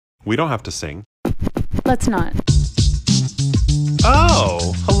We don't have to sing. Let's not.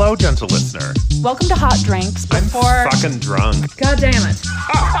 Oh, hello, gentle listener. Welcome to Hot Drinks. I'm fucking drunk. God damn it.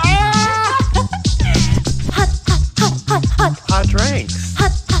 Hot drinks.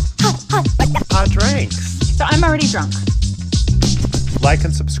 Hot drinks. So I'm already drunk. Like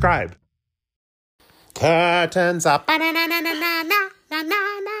and subscribe. Curtains up.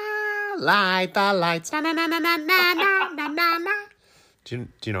 Light the lights. Do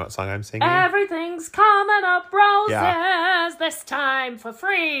you know what song I'm singing? Everything's coming up roses this time for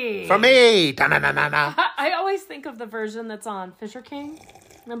free. For me. I always think of the version that's on Fisher King.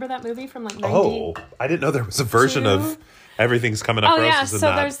 Remember that movie from like 90? Oh, I didn't know there was a version of Everything's Coming Up Roses yeah, in so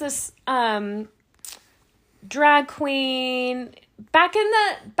that. there's this drag queen back in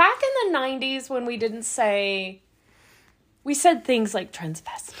the 90s when we didn't say, we said things like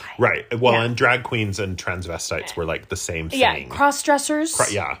transvestite. Right. Well, and drag queens and transvestites were like the same thing. Yeah,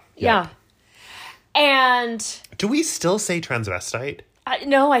 cross-dressers. Yeah. And do we still say transvestite?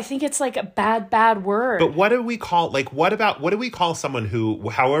 No, I think it's like a bad word. But what do we call, what do we call someone who,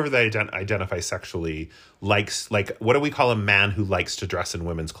 however they identify sexually, likes, what do we call a man who likes to dress in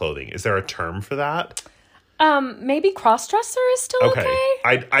women's clothing? Is there a term for that? Maybe cross-dresser is still okay.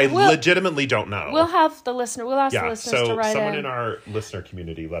 I legitimately don't know. We'll have the listener, we'll ask the listeners to write in. Someone in our listener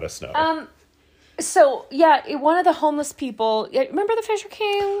community, let us know. So, yeah, one of the homeless people, remember the Fisher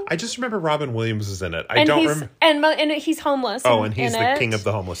King? I just remember Robin Williams is in it. And he's homeless. And he's the king of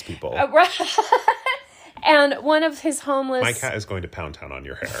the homeless people. And one of his homeless... My cat is going to pound town on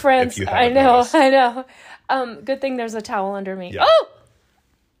your hair. Friends, if you haven't noticed. I know. Good thing there's a towel under me. Yeah. Oh!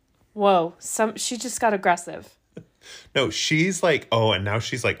 Whoa, she just got aggressive. No, she's like, and now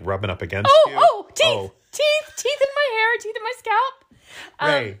she's like rubbing up against you. Teeth in my hair, teeth in my scalp.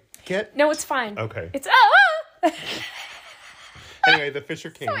 Ray, No, it's fine. Okay. It's Anyway, the Fisher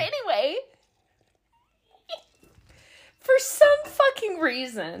King. So anyway, for some fucking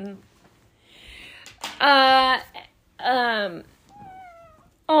reason,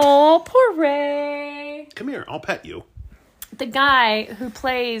 poor Ray. Come here, I'll pet you. The guy who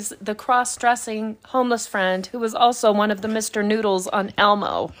plays the cross-dressing homeless friend, who was also one of the Mr. Noodles on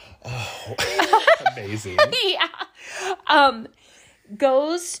Elmo. Oh, amazing. Yeah.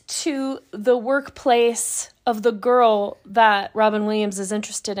 Goes to the workplace of the girl that Robin Williams is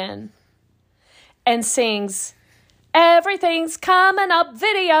interested in and sings, "Everything's coming up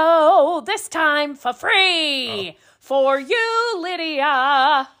video, this time for free. For you,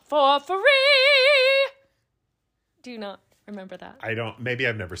 Lydia, for free." Do you not remember that? I don't. Maybe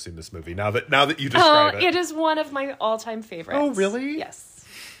I've never seen this movie. Now that you describe it. It is one of my all-time favorites. Oh, really? Yes.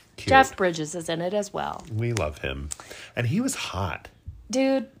 Cute. Jeff Bridges is in it as well. We love him. And he was hot.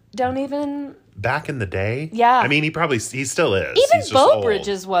 Dude, don't even... Back in the day? Yeah. I mean, he still is. Even Beau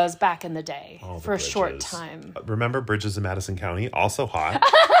Bridges was back in the day for a short Bridges. time. Remember Bridges in Madison County? Also hot.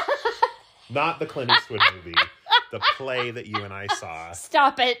 Not the Clint Eastwood movie. The play that you and I saw.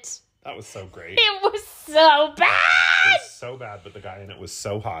 Stop it. That was so great. It was so bad. It was so bad, but the guy in it was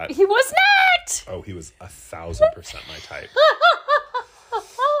so hot. He was not. Oh, he was 1,000% my type.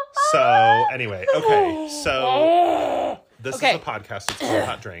 So, anyway, okay. So, this is a podcast. It's called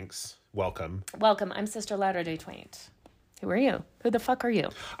Hot Drinks. Welcome. Welcome. I'm Sister Latter-day Twain. Who are you? Who the fuck are you?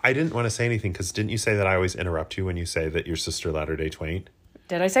 I didn't want to say anything because didn't you say that I always interrupt you when you say that you're Sister Latter-day Twain?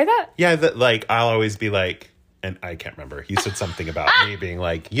 Did I say that? Yeah, that I'll always be like, and I can't remember. You said something about me being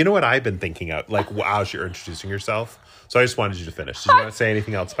like, you know what I've been thinking of? Like, wow, you're introducing yourself. So I just wanted you to finish. Did you want to say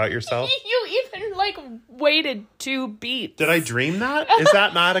anything else about yourself? You even waited 2 beats. Did I dream that? Is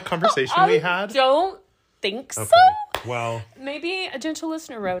that not a conversation we had? I don't think so. Well, maybe a gentle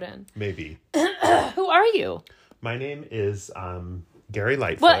listener wrote in. Maybe. Who are you? My name is Gary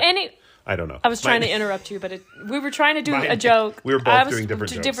Lightfoot. Well, I don't know. I was trying to interrupt you, but we were trying to do a joke. We were both doing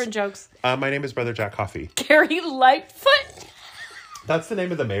different jokes. My name is Brother Jack Coffee. Gary Lightfoot? That's the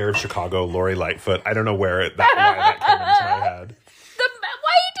name of the mayor of Chicago, Lori Lightfoot. I don't know why that came into my head.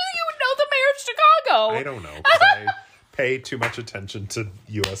 Why do you know the mayor of Chicago? I don't know, because I pay too much attention to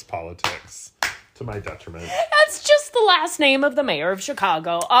U.S. politics, to my detriment. That's just the last name of the mayor of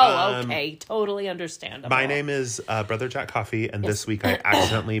Chicago. Oh, okay. Totally understandable. My name is Brother Jack Coffee, and this week I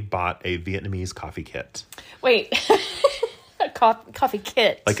accidentally bought a Vietnamese coffee kit. Wait. A coffee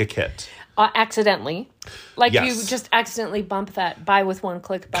kit? Like a kit. Accidentally. Like yes. You just accidentally bump that buy with one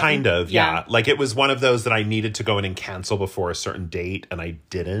click button. Kind of, yeah. Like it was one of those that I needed to go in and cancel before a certain date, and I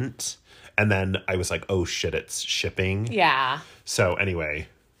didn't. And then I was like, oh shit, it's shipping. Yeah. So anyway,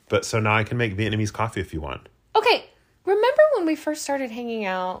 so now I can make Vietnamese coffee if you want. Okay. Remember when we first started hanging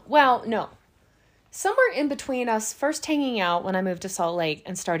out? Well, no. somewhere in between us first hanging out when I moved to Salt Lake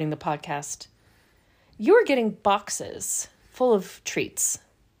and starting the podcast, you were getting boxes full of treats.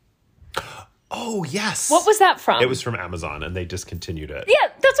 Oh, yes. What was that from? It was from Amazon, and they discontinued it. Yeah,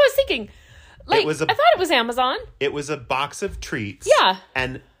 that's what I was thinking. Like, I thought it was Amazon. It was a box of treats. Yeah.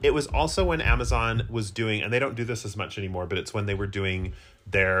 And it was also when Amazon was doing, and they don't do this as much anymore, but it's when they were doing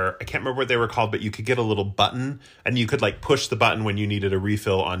their, I can't remember what they were called, but you could get a little button, and you could like push the button when you needed a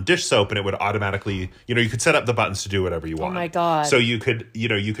refill on dish soap, and it would automatically, you could set up the buttons to do whatever you want. Oh my God. So you could,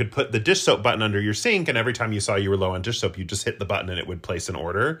 you could put the dish soap button under your sink, and every time you saw you were low on dish soap, you just hit the button and it would place an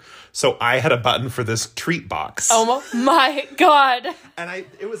order. So I had a button for this treat box. Oh my God. And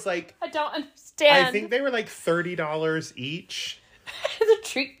it was like, I don't understand. I think they were like $30 each. The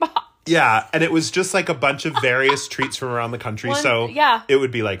treat box. Yeah, and it was just like a bunch of various treats from around the country. Yeah. It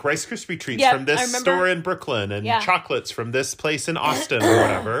would be like Rice Krispie treats from this store in Brooklyn and chocolates from this place in Austin or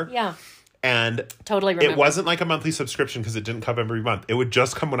whatever. Yeah. And totally remember. It wasn't like a monthly subscription because it didn't come every month. It would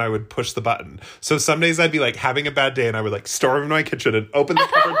just come when I would push the button. So some days I'd be like having a bad day and I would like storm into my kitchen and open the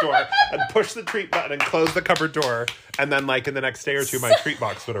cupboard door and push the treat button and close the cupboard door. And then like in the next day or two, my treat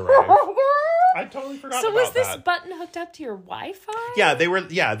box would arrive. I totally forgot about that. So was this button hooked up to your Wi-Fi? Yeah, they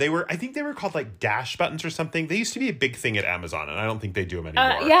were, I think they were called like dash buttons or something. They used to be a big thing at Amazon, and I don't think they do them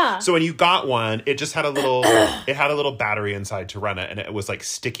anymore. Yeah. So when you got one, it just had a little, it had a little battery inside to run it, and it was like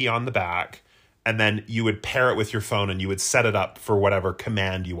sticky on the back. And then you would pair it with your phone and you would set it up for whatever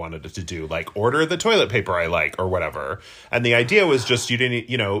command you wanted it to do, like order the toilet paper I like or whatever. And the idea was just you didn't,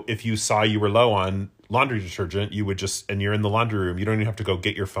 if you saw you were low on laundry detergent, you would just, and you're in the laundry room, you don't even have to go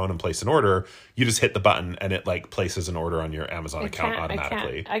get your phone and place an order. You just hit the button and it like places an order on your Amazon account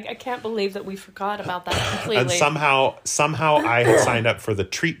automatically. I can't believe that we forgot about that completely. And somehow I had signed up for the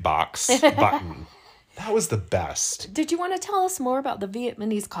treat box button. That was the best. Did you want to tell us more about the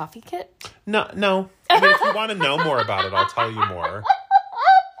Vietnamese coffee kit? No. I mean, if you want to know more about it, I'll tell you more.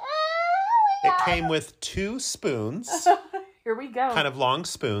 It came with 2 spoons. Here we go. Kind of long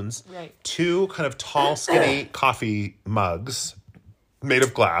spoons. Right. 2 kind of tall, skinny coffee mugs made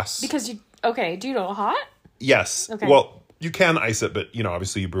of glass. Because do you know hot? Yes. Okay. Well, you can ice it, but,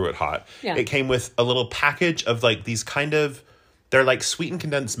 obviously you brew it hot. Yeah. It came with a little package of like these kind of, they're like sweetened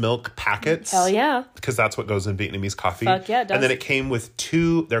condensed milk packets. Hell yeah. Because that's what goes in Vietnamese coffee. Fuck yeah, it does. And then it came with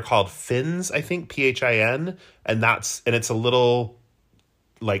 2, they're called Phins, I think, Phin. And it's a little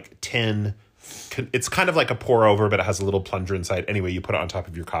like tin. It's kind of like a pour over, but it has a little plunger inside. Anyway, you put it on top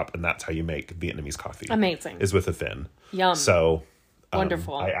of your cup, and that's how you make Vietnamese coffee. Amazing. Is with a Phin. Yum. So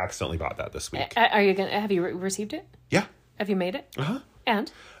wonderful. I accidentally bought that this week. Have you received it? Yeah. Have you made it? Uh-huh. And?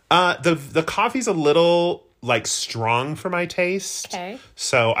 The coffee's a little like strong for my taste. Okay.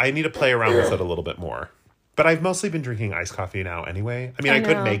 So I need to play around with it a little bit more. But I've mostly been drinking iced coffee now anyway. I mean, I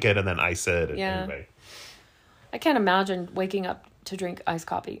could make it and then ice it. Anyway. I can't imagine waking up to drink iced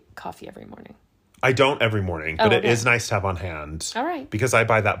coffee every morning. I don't every morning, but it is nice to have on hand. All right. Because I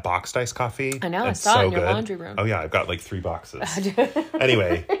buy that boxed iced coffee. I know. I saw it in your laundry room. Oh, yeah. I've got like 3 boxes.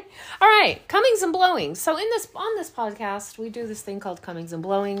 Anyway. All right. Comings and blowings. So on this podcast, we do this thing called comings and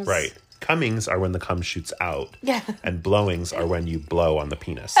blowings. Right. Comings are when the cum shoots out. Yeah. And blowings are when you blow on the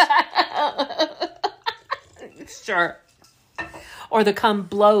penis. Sure. Or the cum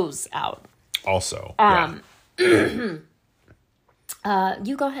blows out. Also. You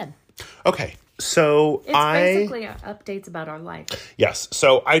go ahead. Okay. So it's basically updates about our life. Yes.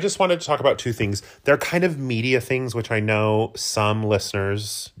 So I just wanted to talk about 2 things. They're kind of media things, which I know some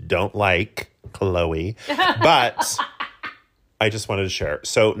listeners don't like, Chloe. But I just wanted to share.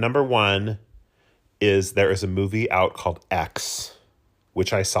 So number 1 is there is a movie out called X,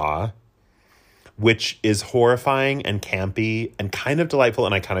 which I saw, which is horrifying and campy and kind of delightful,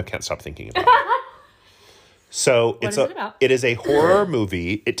 and I kind of can't stop thinking about it. So it is a horror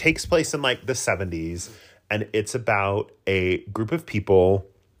movie. It takes place in like the 70s, and it's about a group of people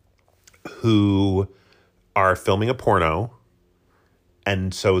who are filming a porno.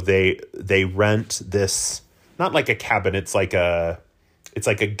 And so they rent this, not like a cabin, it's like a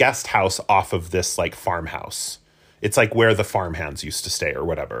guest house off of this like farmhouse. It's like where the farmhands used to stay or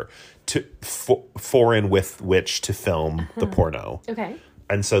whatever, foreign with which to film the porno. Okay.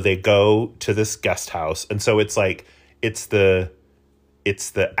 And so they go to this guest house. And so it's like, it's the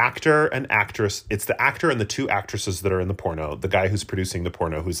actor and actress. It's the actor and the 2 actresses that are in the porno. The guy who's producing the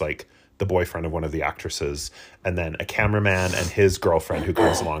porno, who's like the boyfriend of one of the actresses. And then a cameraman and his girlfriend who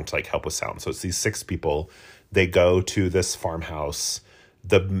comes along to like help with sound. So it's these 6 people. They go to this farmhouse.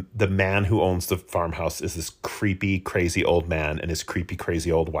 The man who owns the farmhouse is this creepy, crazy old man. And his creepy, crazy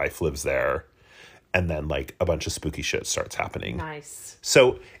old wife lives there. And then like a bunch of spooky shit starts happening. Nice.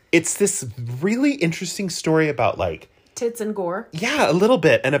 So it's this really interesting story about like, Tits and gore. yeah, a little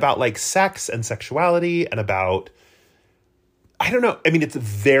bit. And about like sex and sexuality and about, I don't know. I mean, it's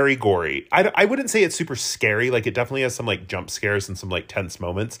very gory. I wouldn't say it's super scary. Like, it definitely has some like jump scares and some like tense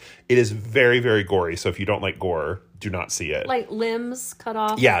moments. It is very, very gory. So if you don't like gore, do not see it. Like limbs cut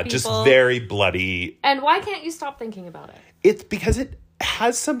off. Yeah, of just people. very bloody. And why can't you stop thinking about it? It's because it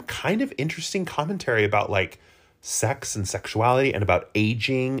has some kind of interesting commentary about like sex and sexuality and about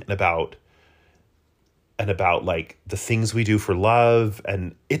aging and about like the things we do for love,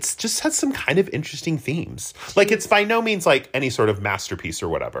 and it's just has some kind of interesting themes. Like, it's by no means like any sort of masterpiece or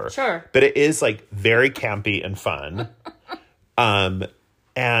whatever. Sure. But it is like very campy and fun.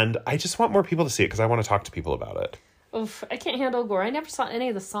 And I just want more people to see it because I want to talk to people about it. Oof, I can't handle gore. I never saw any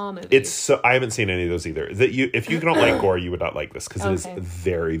of the Saw movies. I haven't seen any of those either. If you don't like gore, you would not like this because it is Okay.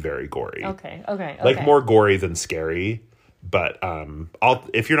 very, very gory. Okay. Like more gory than scary. But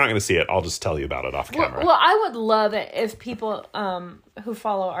if you're not going to see it, I'll just tell you about it off camera. Well, I would love it if people who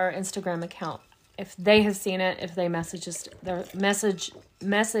follow our Instagram account, if they have seen it, if they messaged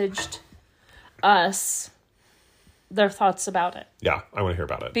us their thoughts about it. Yeah, I want to hear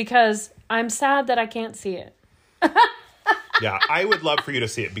about it. Because I'm sad that I can't see it. Yeah, I would love for you to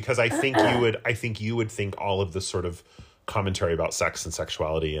see it because I think you would think all of this sort of commentary about sex and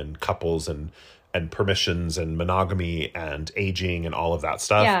sexuality and couples and permissions and monogamy and aging and all of that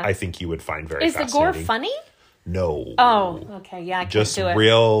stuff. Yeah. I think you would find very Is the fascinating. gore funny? No. Oh, okay. Yeah, I can't Just do it.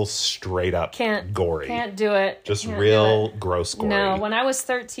 real straight up Can't gory. Can't do it. Just Can't real do it. gross gory. No, when I was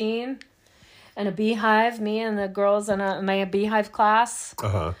 13 in a beehive, me and the girls in my beehive class,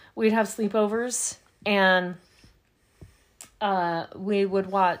 we'd have sleepovers and we would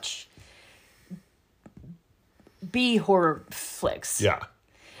watch bee horror flicks. Yeah.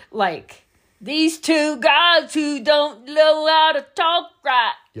 Like, these two guys who don't know how to talk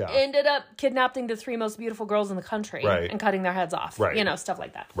right ended up kidnapping the 3 most beautiful girls in the country and cutting their heads off. Right. You know, stuff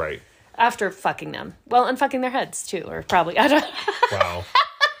like that. Right. After fucking them. Well, and fucking their heads, too. Or probably, I don't Wow.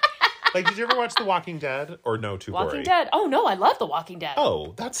 Like, did you ever watch The Walking Dead? Or no, too gory? Walking Dead. Oh, no, I love The Walking Dead.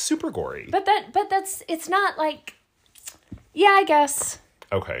 Oh, that's super gory. But that's, it's not like, yeah, I guess.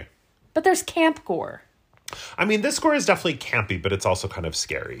 Okay. But there's camp gore. I mean, this gore is definitely campy, but it's also kind of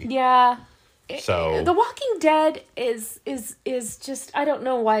scary. Yeah. So The Walking Dead is just, I don't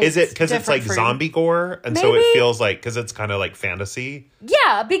know why. is it because it's like different for you. zombie gore, and so it Maybe. feels like because it's kind of like fantasy?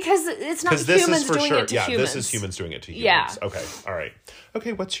 Yeah, because it's not Because this humans is for doing sure. it to Yeah, humans. this is humans doing it to humans. Yeah. Okay. All right.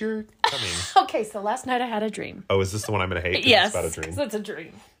 Okay. What's your coming? Okay, so last night I had a dream. Oh, is this the one I'm going to hate? 'Cause Yes, It's about a dream. because it's a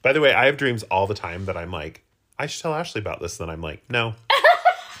dream. By the way, I have dreams all the time that I'm like, I should tell Ashley about this. Then I'm like, no.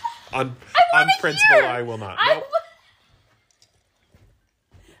 on principle, hear. I will not. I Nope.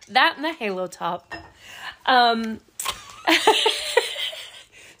 That and the Halo top.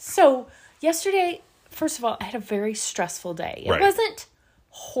 So yesterday, first of all, I had a very stressful day. It Right. wasn't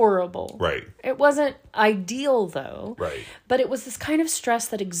horrible. Right. It wasn't ideal though. Right. But it was this kind of stress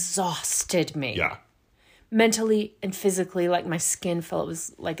that exhausted me. Yeah. Mentally and physically, like my skin felt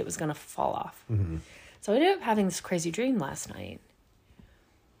it was going to fall off. Mm-hmm. So I ended up having this crazy dream last night.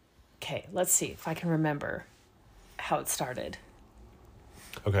 Okay, let's see if I can remember how it started.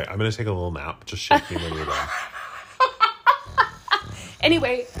 Okay, I'm going to take a little nap. Just shake me when you're done.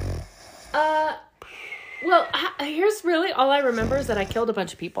 Anyway, here's really all I remember is that I killed a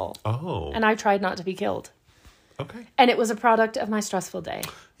bunch of people. Oh. And I tried not to be killed. Okay. And it was a product of my stressful day.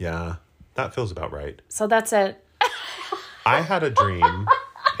 Yeah, that feels about right. So that's it. I had a dream.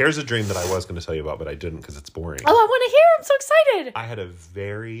 Here's a dream that I was going to tell you about, but I didn't because it's boring. Oh, I want to hear. I'm so excited. I had a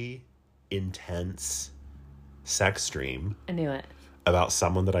very intense sex dream I knew it. about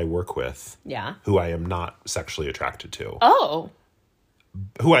someone that I work with Yeah. who I am not sexually attracted to. Oh,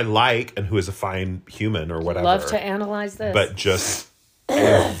 Who I like and who is a fine human or whatever. love to analyze this. But just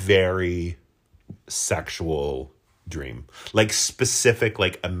a very sexual dream. Like specific,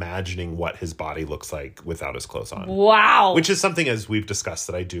 like imagining what his body looks like without his clothes on. Wow. Which is something, as we've discussed,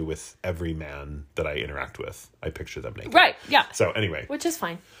 that I do with every man that I interact with. I picture them naked. Right, yeah. So anyway. Which is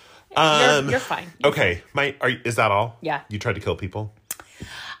fine. You're fine. Okay. Is that all? Yeah. You tried to kill people?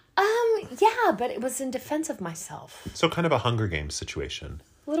 Yeah, but it was in defense of myself. So kind of a Hunger Games situation.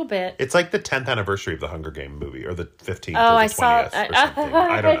 A little bit. It's like the 10th anniversary of the Hunger Game movie, or the 15th Oh, or the I 20th saw. or something.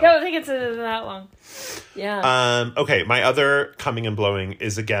 I don't know. don't think it's that long. Yeah. Okay, my other coming and blowing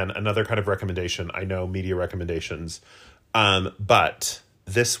is, again, another kind of recommendation. I know media recommendations. But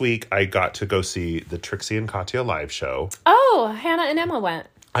this week I got to go see the Trixie and Katya live show. Oh, Hannah and Emma went.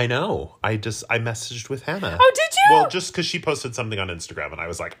 I know. I messaged with Hannah. Oh, did you? Well, just because she posted something on Instagram and I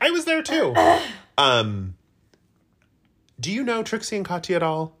was like, I was there too. Do you know Trixie and Katya at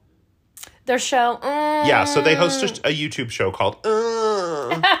all? Their show. Yeah, so they host a YouTube show called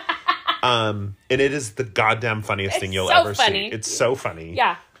and it is the goddamn funniest thing you'll ever see. It's so funny.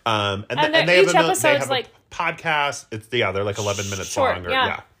 Yeah. And then they each have episode's a like podcast. They're like 11 minutes short, long.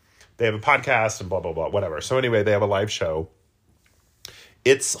 yeah. They have a podcast and blah, blah, blah, whatever. So anyway, they have a live show.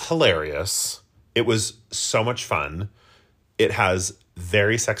 It's hilarious. It was so much fun. It has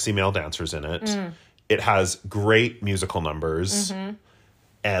very sexy male dancers in it. It has great musical numbers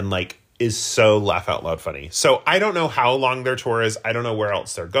and like is so laugh out loud funny. So I don't know how long their tour is. I don't know where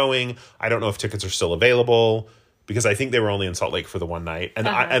else they're going. I don't know if tickets are still available because I think they were only in Salt Lake for the one night. And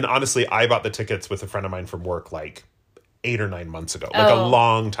and honestly, I bought the tickets with a friend of mine from work like 8 or 9 months ago, like a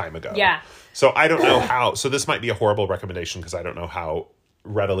long time ago. Yeah. So I don't know how. So this might be a horrible recommendation because I don't know how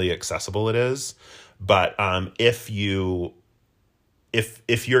readily accessible it is. But if you're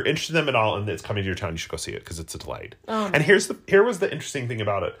interested in them at all and it's coming to your town, you should go see it because it's a delight. And here was the interesting thing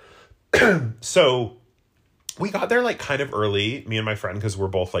about it. So we got there like kind of early, me and my friend, because we're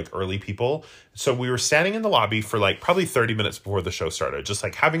both like early people. So we were standing in the lobby for like probably 30 minutes before the show started, just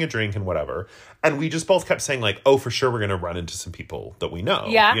like having a drink and whatever. And we just both kept saying like, oh, for sure we're going to run into some people that we know.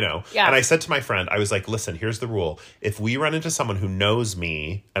 Yeah. You know? Yeah. And I said to my friend, I was like, listen, here's the rule. If we run into someone who knows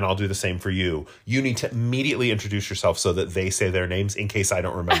me, and I'll do the same for you, you need to immediately introduce yourself so that they say their names in case I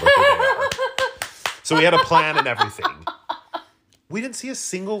don't remember who they are. So we had a plan and everything. We didn't see a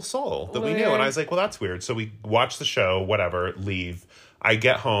single soul that we knew. And I was like, well, that's weird. So we watched the show, whatever, leave. I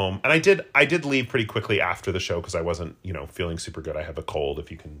get home. And I did leave pretty quickly after the show because I wasn't, feeling super good. I have a cold, if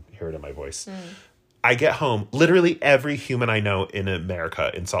you can hear it in my voice. I get home. Literally every human I know in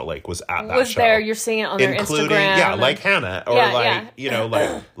America in Salt Lake was at that show. Was there. You're seeing it on their Instagram. Yeah, like Hannah. Or Yeah.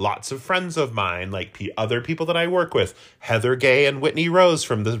 like lots of friends of mine, like other people that I work with. Heather Gay and Whitney Rose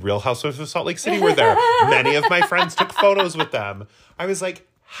from the Real Housewives of Salt Lake City were there. Many of my friends took photos with them. I was like,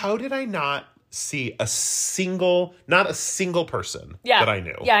 how did I not see not a single person that I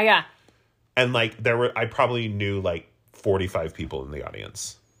knew? Yeah, yeah. And like I probably knew like 45 people in the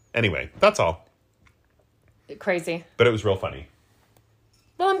audience. Anyway, that's all. Crazy. But it was real funny.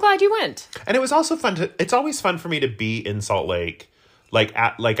 Well, I'm glad you went. And it was also it's always fun for me to be in Salt Lake. Like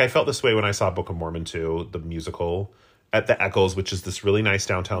I felt this way when I saw Book of Mormon 2, the musical, at the Eccles, which is this really nice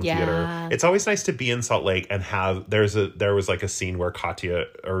downtown theater. It's always nice to be in Salt Lake and there was like a scene where Katya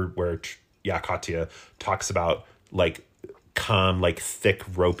talks about like cum, like thick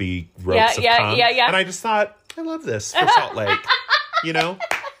ropes of cum. Yeah. And I just thought, I love this for Salt Lake.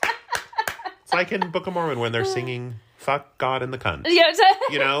 It's like in Book of Mormon when they're singing "Fuck God and the Cunt."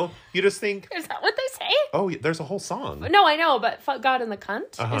 Yeah, you just think, is that what they say? oh, there's a whole song. No, I know, but "Fuck God and the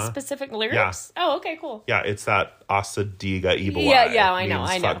Cunt" is specific lyrics. Yeah. Oh, okay, cool. Yeah, it's that Asa Diga evil eye. Yeah, I know.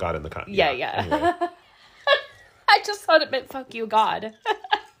 Fuck God and the Cunt. Yeah. Anyway. I just thought it meant "fuck you, God."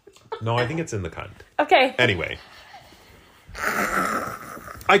 No, I think it's in the cunt. Okay. Anyway.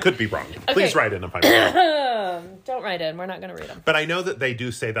 I could be wrong. Please write in if I'm wrong. Don't write in. We're not going to read them. But I know that they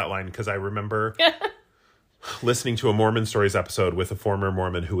do say that line because I remember listening to a Mormon Stories episode with a former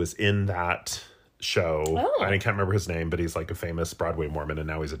Mormon who was in that show. Oh. I can't remember his name, but he's like a famous Broadway Mormon and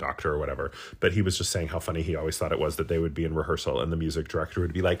now he's a doctor or whatever. But he was just saying how funny he always thought it was that they would be in rehearsal and the music director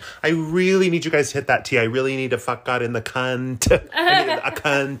would be like, I really need you guys to hit that T. I really need to fuck God in the cunt. I need a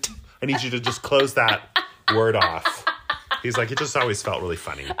cunt. I need you to just close that word off. He's like, it just always felt really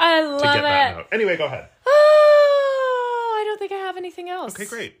funny. I love that it. note. Anyway, go ahead. Oh, I don't think I have anything else. Okay,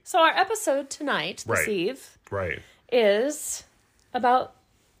 great. So our episode tonight, this eve, is about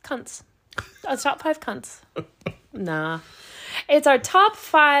cunts. Our top 5 cunts. Nah. It's our top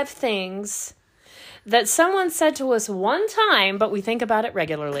 5 things that someone said to us one time, but we think about it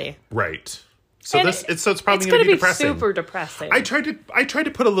regularly. Right. So and it's probably going to be depressing. Super depressing. I tried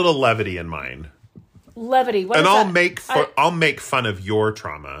to put a little levity in mine. Levity. What and is I'll make fun of your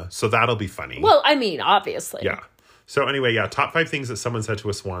trauma, so that'll be funny. Well, I mean, obviously. Yeah. So anyway, top 5 things that someone said to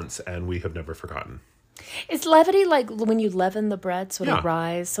us once and we have never forgotten. Is levity like when you leaven the bread so it'll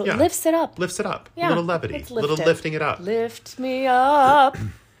rise? So it lifts it up. Lifts it up. Yeah. A little levity. A little lifting it up. Lift me up.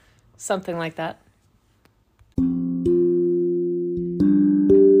 Something like that.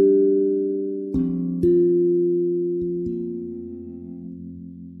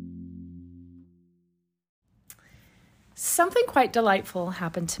 Something quite delightful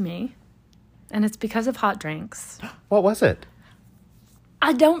happened to me, and it's because of hot drinks. What was it?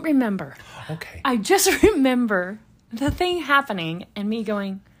 I don't remember. Okay. I just remember the thing happening and me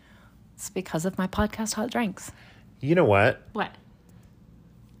going, it's because of my podcast, Hot Drinks. You know what? What?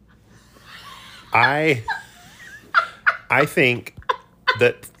 I think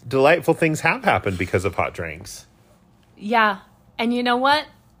that delightful things have happened because of hot drinks. Yeah. And you know what?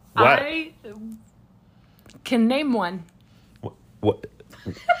 What? I can name one. What?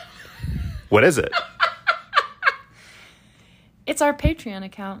 What is it? It's our Patreon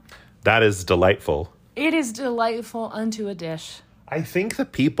account. That is delightful. It is delightful unto a dish. I think the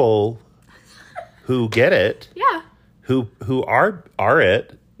people who get it, Yeah. who are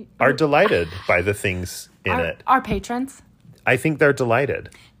delighted by the things in it. Our patrons. I think they're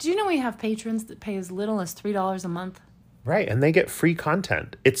delighted. Do you know we have patrons that pay as little as $3 a month? Right, and they get free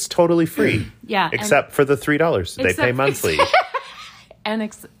content. It's totally free. Yeah. Except for the $3 they pay monthly. And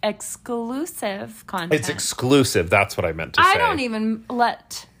exclusive content. It's exclusive. That's what I meant to say. I don't even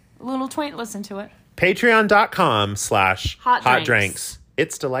let little Twain listen to it. Patreon.com/hot Drinks. drinks.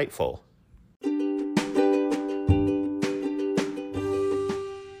 It's delightful.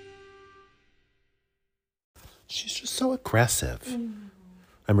 She's just so aggressive.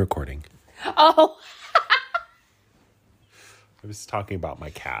 I'm recording. Oh, I was talking about my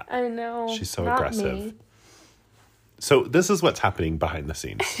cat. I know. She's so Not aggressive. me. So this is what's happening behind the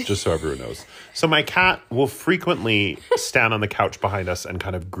scenes, just so everyone knows. So my cat will frequently stand on the couch behind us and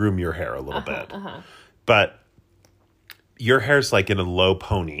kind of groom your hair a little bit. But your hair's like in a low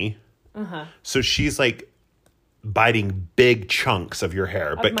pony. So she's like biting big chunks of your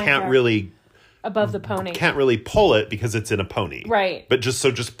hair, but my can't hair. really Above the pony. pull it because it's in a pony. Right. But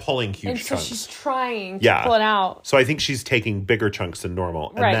just pulling huge And so chunks. she's trying to Yeah. pull it out. So I think she's taking bigger chunks than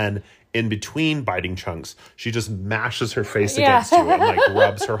normal. Right. And then in between biting chunks, she just mashes her face Yeah. against you and like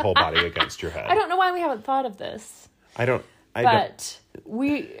rubs her whole body against your head. I don't know why we haven't thought of this. I don't. But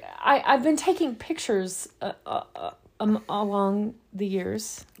I've been taking pictures along the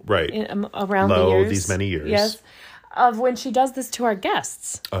years. Right. Around the years. These many years. Yes. Of when she does this to our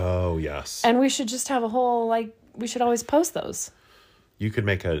guests. Oh, yes. And we should just have a whole, we should always post those. You could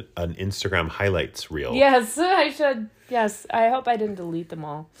make an Instagram highlights reel. Yes, I should. Yes, I hope I didn't delete them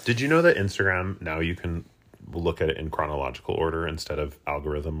all. Did you know that Instagram, now you can look at it in chronological order instead of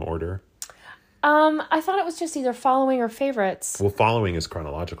algorithm order? I thought it was just either following or favorites. Well, following is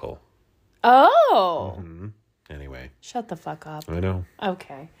chronological. Oh. Anyway. Shut the fuck up. I know.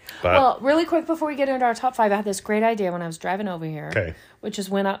 Okay. But, Well, really quick before we get into our top 5, I had this great idea when I was driving over here. Okay. Which is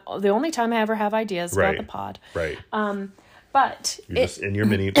the only time I ever have ideas about the pod. Right. But You're just in your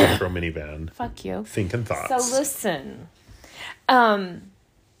micro minivan. Fuck you. Thinking thoughts. So listen.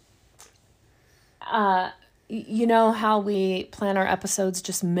 You know how we plan our episodes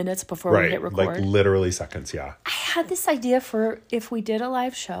just minutes before we hit record? Like literally seconds, yeah. I had this idea for if we did a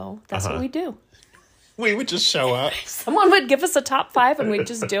live show, that's what we do. We would just show up. Someone would give us a top 5 and we'd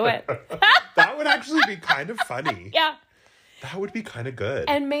just do it. That would actually be kind of funny. Yeah. That would be kind of good.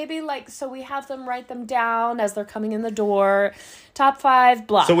 And maybe so we have them write them down as they're coming in the door. Top 5,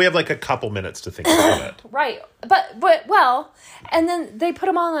 blah. So we have like a couple minutes to think about it. Right. But and then they put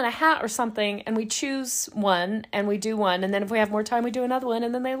them all in a hat or something and we choose one and we do one. And then if we have more time, we do another one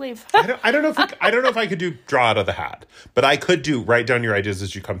and then they leave. I don't know if I could do draw out of the hat, but I could do write down your ideas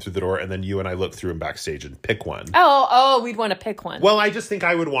as you come through the door. And then you and I look through them backstage and pick one. Oh, we'd want to pick one. Well, I just think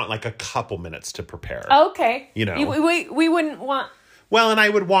I would want like a couple minutes to prepare. Okay. You know. We wouldn't want... Well, and I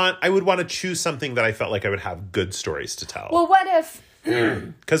would want to choose something that I felt like I would have good stories to tell. Well, what if...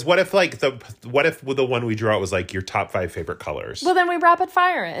 Because what if the one we drew out was like your top 5 favorite colors? Well, then we rapid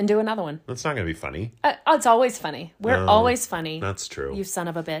fire it and do another one. That's not going to be funny. It's always funny. We're always funny. That's true. You son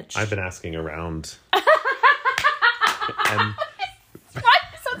of a bitch. I've been asking around. And Why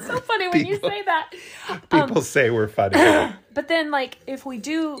is that so funny when you say that? people say we're funny. But then, if we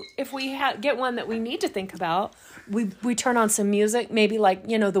get one that we need to think about, we turn on some music, maybe The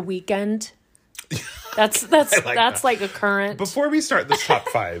Weeknd. That's like a current. Before we start this top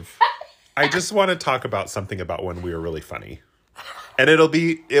 5, I just want to talk about something about when we were really funny. And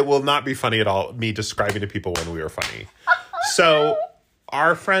it will not be funny at all, me describing to people when we were funny. So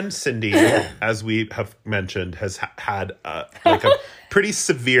our friend Cindy, as we have mentioned, has had a pretty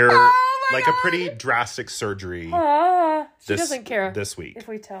severe, a pretty drastic surgery. She doesn't care this week. if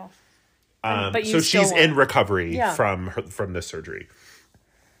we tell. But so she's in recovery from this surgery.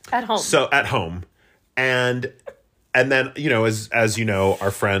 At home. So at home. And then, as you know,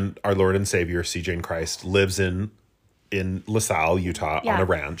 our friend, our Lord and Savior, CJ in Christ, lives in LaSalle, Utah, on a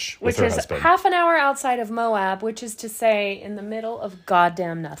ranch with her husband. Which is half an hour outside of Moab, which is to say in the middle of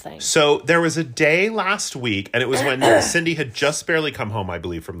goddamn nothing. So there was a day last week, and it was when Cindy had just barely come home, I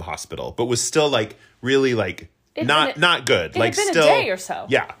believe, from the hospital, but was still really not good. It had been a day or so.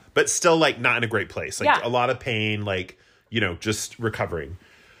 Yeah, but still not in a great place. A lot of pain, just recovering.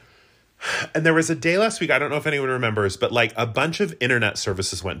 And there was a day last week, I don't know if anyone remembers, but a bunch of internet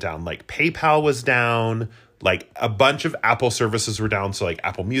services went down. PayPal was down, like a bunch of Apple services were down. So like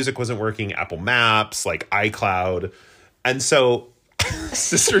Apple Music wasn't working, Apple Maps, like iCloud. And so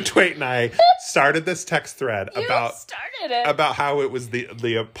Sister Twait and I started this text thread about how it was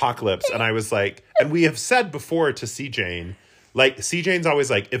the apocalypse. And I was like, and we have said before to C. Jane, like C. Jane's always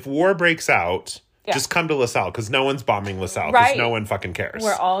like, if war breaks out, just come to LaSalle because no one's bombing LaSalle because no one fucking cares.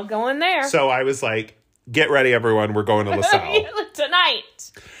 We're all going there. So I was like, get ready, everyone. We're going to LaSalle.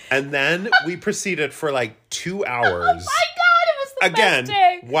 Tonight. And then we proceeded for like 2 hours. Oh my God, it was the best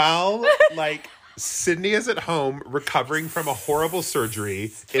day. While like Sydney is at home recovering from a horrible surgery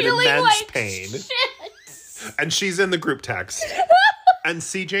Feeling in immense like pain. Shit. And she's in the group text. And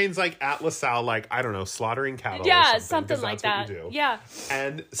C. Jane's like at LaSalle, like, I don't know, slaughtering cattle. Yeah, or something like that. What you do. Yeah.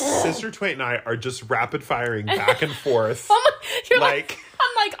 And Sister Twait and I are just rapid firing back and forth. I'm like,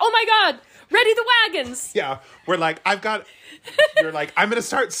 oh my God, ready the wagons. Yeah. We're like, you're like, I'm going to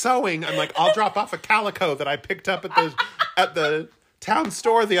start sewing. I'm like, I'll drop off a calico that I picked up at the town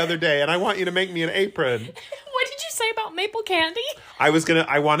store the other day, and I want you to make me an apron. What did you say about maple candy?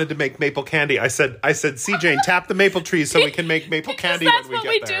 I wanted to make maple candy. I said, C. Jane, tap the maple trees so we can make maple candy when we get there.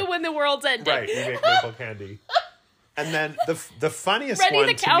 That's what we do when the world's ending. Right, we make maple candy. And then the funniest Ready one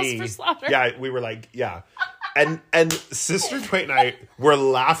the to cows me, for slaughter. yeah, we were like, yeah. And Sister Twait and I were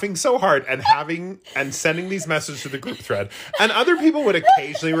laughing so hard and sending these messages to the group thread. And other people would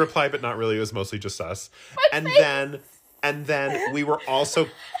occasionally reply, but not really. It was mostly just us. And then we were also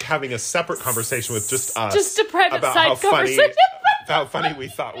having a separate conversation with just us. Just a private about side conversation. How funny we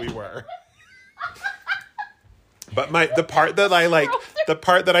thought we were. But the part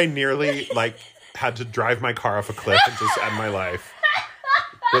that I nearly like had to drive my car off a cliff and just end my life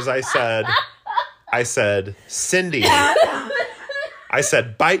was I said, Cindy, I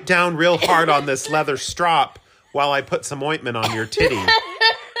said, bite down real hard on this leather strop while I put some ointment on your titty.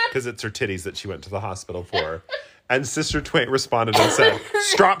 Because it's her titties that she went to the hospital for. And Sister Twait responded and said,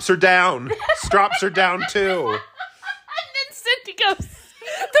 strops are down. Strops are down too. And then Cindy goes,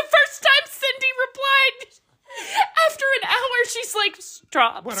 the first time Cindy replied, after an hour, she's like,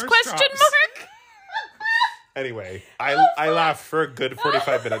 strops, question mark. Anyway, I laughed for a good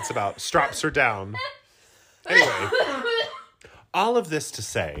 45 minutes about strops are down. Anyway, all of this to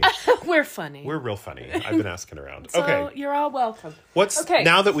say, we're funny. We're real funny. I've been asking around. So okay, you're all welcome.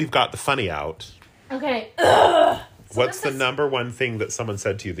 Now that we've got the funny out? Okay. What's the number one thing that someone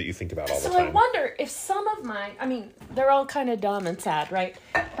said to you that you think about all the time? So I wonder if some of mine, I mean, they're all kind of dumb and sad, right?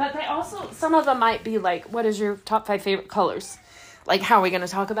 But they also, some of them might be like, what is your top 5 favorite colors? Like, how are we going to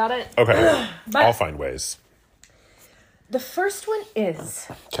talk about it? Okay. I'll find ways. The first one is...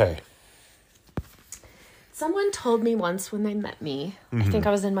 Okay. Someone told me once when they met me, I think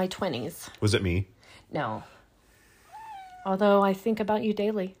I was in my 20s. Was it me? No. Although I think about you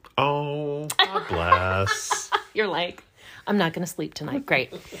daily. Oh, God bless. You're like, I'm not going to sleep tonight.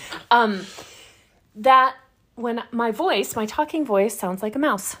 Great. That when my talking voice sounds like a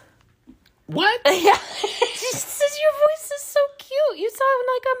mouse. What? Yeah. She says your voice is so cute. You sound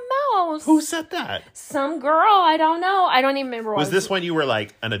like a mouse. Who said that? Some girl. I don't know. I don't even remember. Was this when you were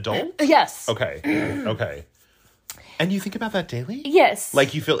like an adult? Yes. Okay. Okay. And you think about that daily? Yes.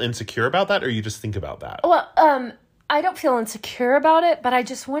 Like you feel insecure about that, or you just think about that? Well, I don't feel insecure about it, but I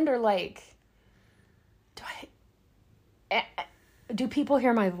just wonder, like, do people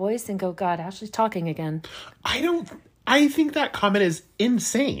hear my voice and go, God, Ashley's talking again? I think that comment is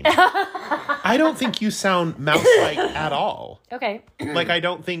insane. I don't think you sound mouse-like at all. Okay. Like, I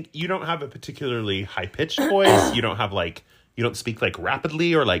don't think you don't have a particularly high-pitched voice. You don't have, like, you don't speak, like,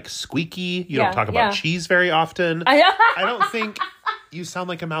 rapidly or, like, squeaky. You don't talk about cheese very often. I don't think you sound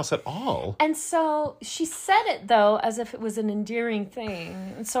like a mouse at all. And so she said it, though, as if it was an endearing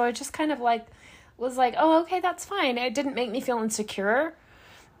thing. And so I just kind of, like, was like, oh, okay, that's fine. It didn't make me feel insecure.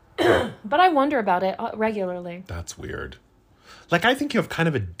 But I wonder about it regularly. That's weird. Like, I think you have kind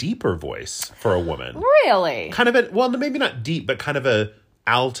of a deeper voice for a woman. Really? Kind of well, maybe not deep, but kind of a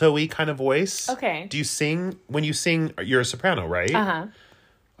alto-y kind of voice. Okay. Do you sing? When you sing, you're a soprano, right? Uh-huh.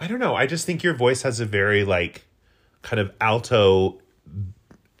 I don't know. I just think your voice has a very, like, kind of alto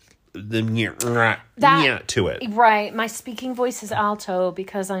to it. Right. My speaking voice is alto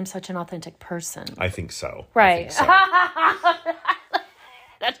because I'm such an authentic person. I think so. Right. I think so.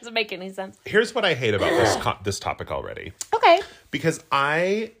 That doesn't make any sense. Here's what I hate about this topic already. Okay. Because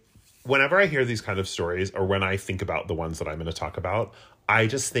whenever I hear these kind of stories, or when I think about the ones that I'm going to talk about, I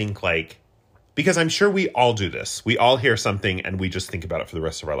just think, like, because I'm sure we all do this. We all hear something and we just think about it for the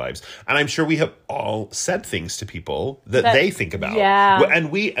rest of our lives. And I'm sure we have all said things to people that they think about. Yeah.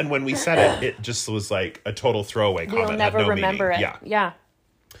 And when we said it, it just was like a total throwaway comment. We'll never remember meaning. it. Yeah.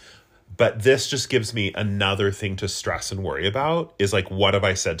 But this just gives me another thing to stress and worry about is like, what have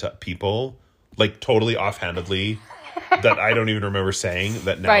I said to people, like totally offhandedly, that I don't even remember saying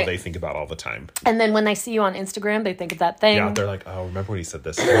that now they think about all the time. And then when they see you on Instagram, they think of that thing. Yeah, they're like, oh, remember when he said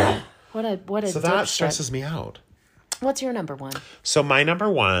this? What a So that stresses me out. What's your number one? So my number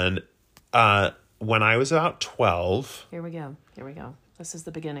one, when I was about 12. Here we go. This is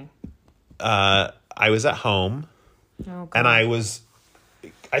the beginning. I was at home. Oh, God. And I was,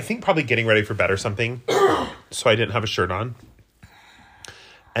 I think, probably getting ready for bed or something. So I didn't have a shirt on.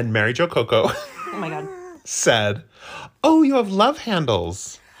 And Mary Jo Coco Oh, my God. said, oh, you have love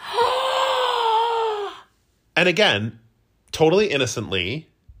handles. And again, totally innocently.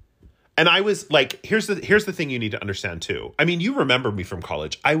 And I was like, here's the thing you need to understand too. I mean, you remember me from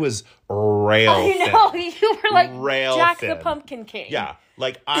college. I was rail thin. I know, you were like Rail Jack thin. the Pumpkin King. Yeah.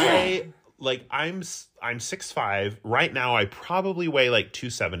 I'm 6'5". Right now I probably weigh like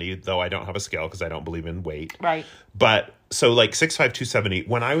 270, though I don't have a scale because I don't believe in weight. Right. But so like 6'5", 270.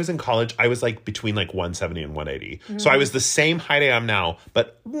 When I was in college, I was like between like 170 and 180. Mm-hmm. So I was the same height I am now,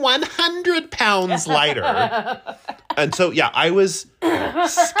 but 100 pounds lighter. And so, yeah, I was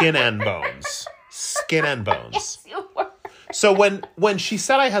skin and bones. Skin and bones. Yes, you were. So when she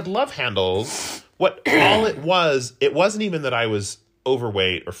said I had love handles, it wasn't even that I was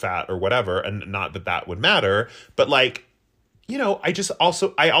overweight or fat or whatever, and not that would matter, but like, you know,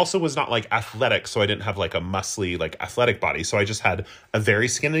 I also was not like athletic, so I didn't have like a muscly like athletic body, so I just had a very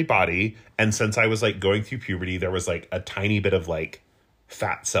skinny body. And since I was like going through puberty, there was like a tiny bit of like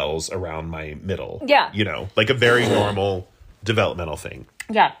fat cells around my middle. Yeah. You know, like a very normal developmental thing.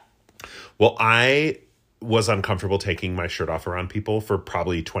 Yeah. Well, I was uncomfortable taking my shirt off around people for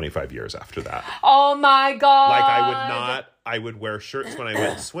probably 25 years after that. Oh my God. Like I would wear shirts when I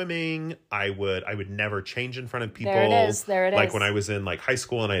went swimming. I would never change in front of people. There it is. Like when I was in like high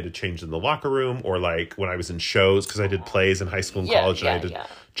school and I had to change in the locker room, or like when I was in shows, because I did plays in high school and college and I had to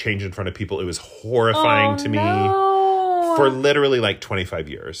change in front of people. It was horrifying to me. For literally like 25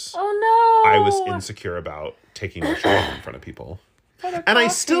 years. Oh no. I was insecure about taking my shirt off in front of people. And I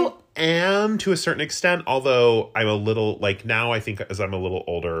still am to a certain extent, although I'm a little, like now I think as I'm a little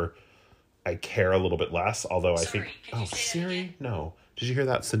older, I care a little bit less, although I think, Siri? No. Did you hear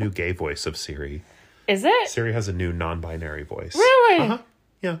that? It's the new gay voice of Siri. Is it? Siri has a new non-binary voice. Really? Uh-huh.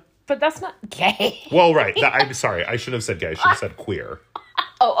 Yeah. But that's not gay. Well, right. I'm sorry. I should have said gay. I should have said queer.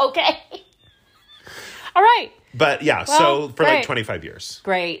 Oh, okay. All right. But yeah, so for like 25 years.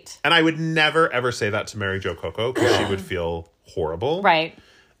 Great. And I would never, ever say that to Mary Jo Coco because she would feel horrible. Right.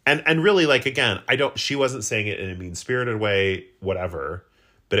 And really, like, again, she wasn't saying it in a mean-spirited way, whatever,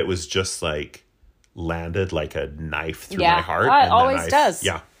 but it was just like landed like a knife through my heart. It always does.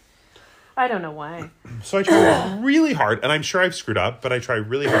 Yeah. I don't know why. So I try really hard, and I'm sure I've screwed up, but I try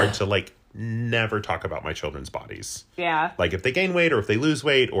really hard to like never talk about my children's bodies. Yeah. Like if they gain weight or if they lose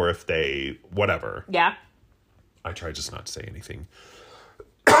weight or if they whatever. Yeah. I try just not to say anything.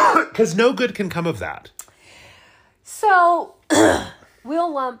 Because no good can come of that. So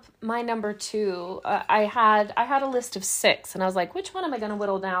we'll lump my number two. I had a list of 6, and I was like, which one am I going to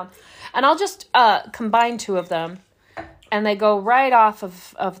whittle down? And I'll just combine 2 of them, and they go right off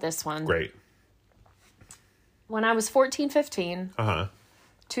of this one. Great. When I was 14, 15,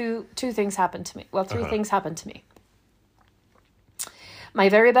 two things happened to me. Well, 3 things happened to me. My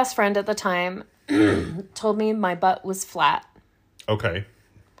very best friend at the time told me my butt was flat. Okay.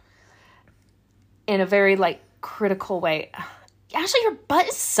 In a very, like, critical way. Actually, your butt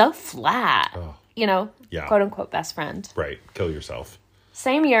is so flat. Oh. You know? Yeah. Quote, unquote, best friend. Right. Kill yourself.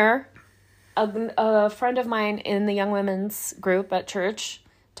 Same year, a friend of mine in the young women's group at church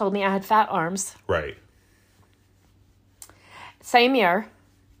told me I had fat arms. Right. Same year,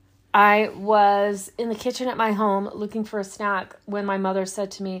 I was in the kitchen at my home looking for a snack when my mother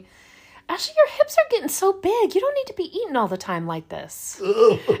said to me, Ashley, your hips are getting so big. You don't need to be eating all the time like this.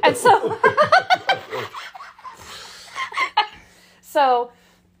 And so... So,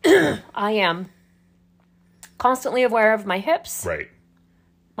 I am constantly aware of my hips, right,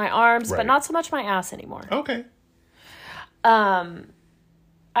 my arms, but not so much my ass anymore. Okay. I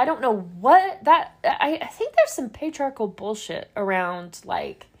don't know what that... I think there's some patriarchal bullshit around,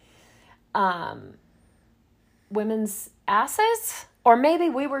 like, women's asses. Or maybe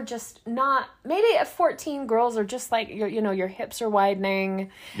we were just not... Maybe at 14, girls are just like, your hips are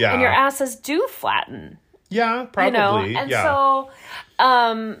widening. Yeah. And your asses do flatten. Yeah, probably. And so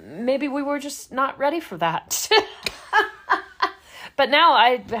maybe we were just not ready for that. But now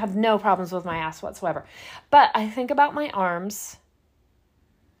I have no problems with my ass whatsoever. But I think about my arms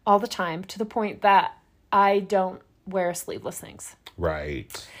all the time to the point that I don't wear sleeveless things.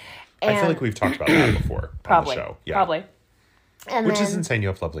 Right. I feel like we've talked about that before probably, on the show. Yeah. Probably. And Which then is insane. You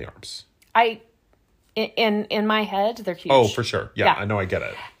have lovely arms. in my head, they're huge. Oh, for sure. Yeah, I know. I get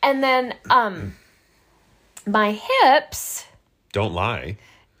it. And then my hips, Don't lie.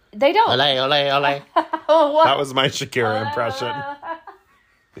 they don't. Ole, ole, ole. What? That was my Shakira impression.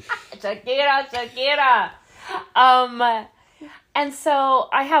 Shakira. And so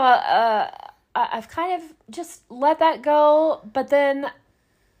I have I've kind of just let that go, but then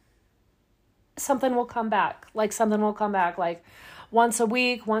something will come back. Like once a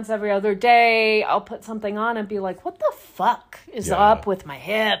week, once every other day, I'll put something on and be like, what the fuck is up with my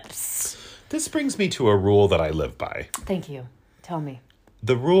hips? This brings me to a rule that I live by. Thank you. Tell me.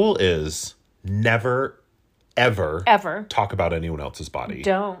 The rule is never, ever talk about anyone else's body.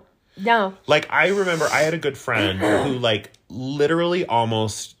 Don't. No. Like, I remember I had a good friend who, like, literally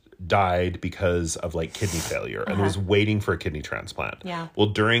almost died because of, like, kidney failure and was waiting for a kidney transplant. Yeah. Well,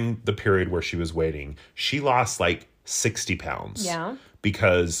 during the period where she was waiting, she lost, like, 60 pounds. Yeah.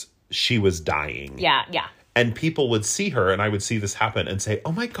 Because she was dying. Yeah. And people would see her, and I would see this happen and say,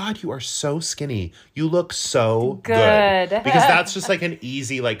 oh my God, you are so skinny. You look so good. Because that's just like an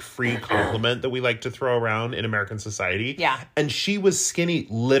easy, like free compliment that we like to throw around in American society. Yeah. And she was skinny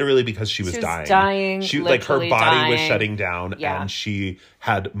literally because she was dying. She like her body dying. was shutting down Yeah. and she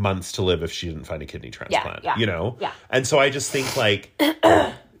had months to live if she didn't find a kidney transplant. Yeah. You know? Yeah. And so I just think like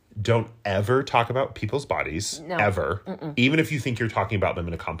don't ever talk about people's bodies. No. Ever. Even if you think you're talking about them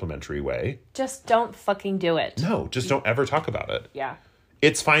in a complimentary way. Just don't fucking do it. No, just don't ever talk about it. Yeah.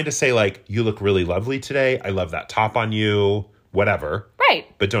 It's fine to say, like, you look really lovely today. I love that top on you. Whatever. Right.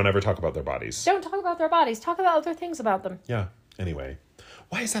 But don't ever talk about their bodies. Don't talk about their bodies. Talk about other things about them. Yeah. Anyway.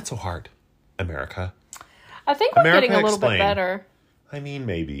 Why is that so hard, America? I think we're America, getting a little explain. bit better. I mean,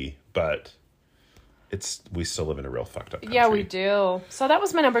 maybe. But we still live in a real fucked up country. Yeah, we do. So that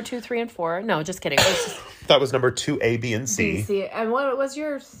was my number 2, 3, and 4. No, just kidding. It was just That was number 2, A, B, and C. C. And what was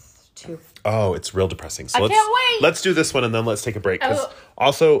your 2? Oh, it's real depressing. So I let's, can't wait. Let's do this one and then let's take a break. Because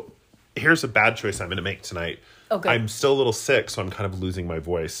also, here's a bad choice I'm going to make tonight. Okay. I'm still a little sick, so I'm kind of losing my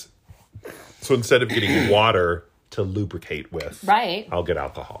voice. So instead of getting water to lubricate with, Right. I'll get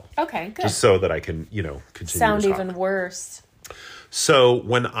alcohol. Okay, good. Just so that I can, continue Sound to talk. even worse. So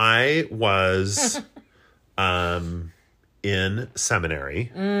when I was in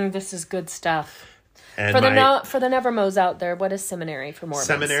seminary, This is good stuff. and For the Nevermos out there, what is seminary for Mormons?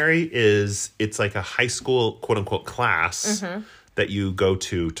 seminary it's like a high school quote unquote class that you go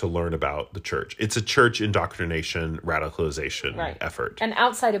to learn about the church. It's a church indoctrination radicalization effort. And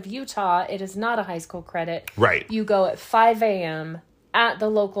outside of Utah, it is not a high school credit. Right. You go at 5 a.m. at the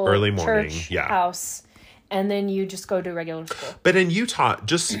local Early morning, church yeah. house, and then you just go to regular school. But in Utah,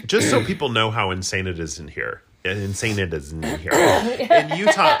 just so people know how insane it is in here. In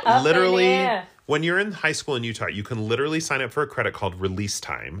Utah, literally, yeah. when you're in high school in Utah, you can literally sign up for a credit called release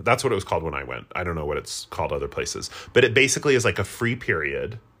time. That's what it was called when I went. I don't know what it's called other places. But it basically is like a free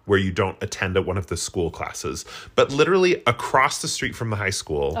period where you don't attend at one of the school classes. But literally across the street from the high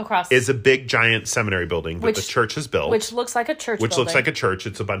school is a big, giant seminary building that the church has built. Which looks like a church building. Looks like a church.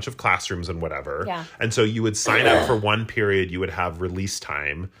 It's a bunch of classrooms and whatever. Yeah. And so you would sign up for one period. You would have release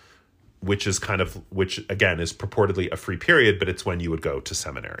time, which again is purportedly a free period, but it's when you would go to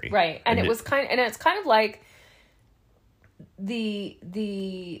seminary. Right. And it's kind of like the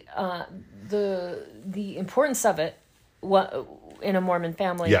importance of it in a Mormon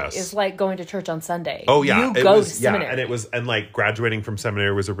family is like going to church on Sunday. Oh yeah. You go to seminary. Yeah, and like graduating from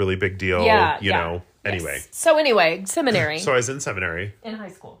seminary was a really big deal. Yeah. You know. Anyway. Yes. So anyway, seminary. So I was in seminary. In high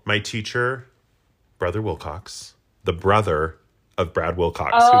school. My teacher, Brother Wilcox, the brother of Brad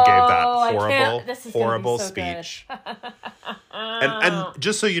Wilcox, who gave that horrible speech. and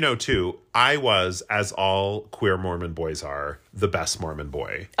just so you know, too, I was, as all queer Mormon boys are, the best Mormon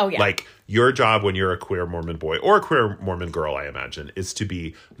boy. Oh, yeah. Like, your job when you're a queer Mormon boy, or a queer Mormon girl, I imagine, is to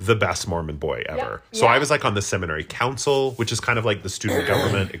be the best Mormon boy ever. Yeah. So I was, like, on the seminary council, which is kind of like the student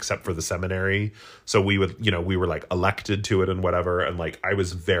government, except for the seminary. So we would, we were, like, elected to it and whatever. And, like, I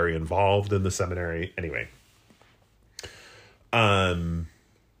was very involved in the seminary. Anyway.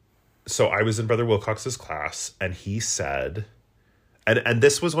 So I was in Brother Wilcox's class, and he said, and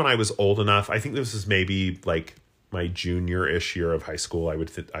this was when I was old enough. I think this was maybe like my junior-ish year of high school, I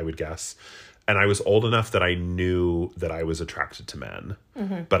would guess. And I was old enough that I knew that I was attracted to men,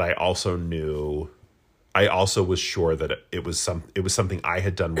 but I also was sure that it was something I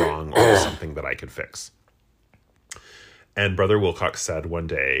had done wrong or something that I could fix. And Brother Wilcox said one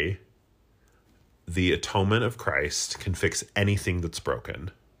day, the atonement of Christ can fix anything that's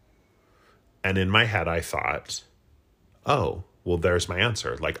broken. And in my head, I thought, oh, well, there's my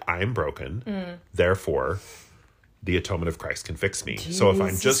answer. Like, I'm broken. Therefore, the atonement of Christ can fix me. So if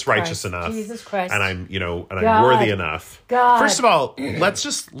I'm just righteous enough and I'm, you know, and I'm worthy enough. First of all, let's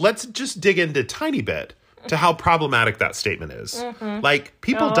just dig into a tiny bit to how problematic that statement is. Like,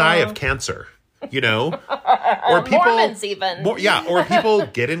 people die of cancer, you know, or people, Mormons even. or people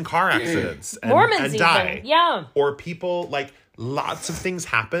get in car accidents and die. Yeah. Or people, like, lots of things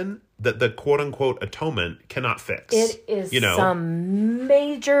happen that the quote-unquote atonement cannot fix. It is, you know? some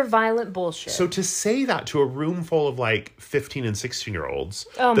major violent bullshit. So to say that to a room full of, like, 15 and 16-year-olds,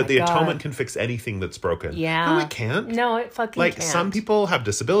 Oh that my the God. atonement can fix anything that's broken. Yeah. No, it can't. No, it fucking Like, can't. some people have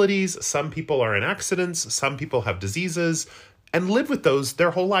disabilities, some people are in accidents, some people have diseases, and live with those their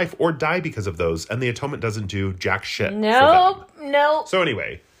whole life or die because of those, and the atonement doesn't do jack shit for them. Nope. So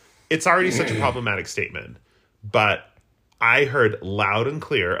anyway, it's already such a problematic statement, but I heard loud and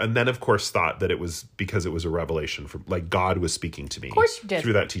clear, and then of course thought that it was because it was a revelation from, like, God was speaking to me. Of course you did.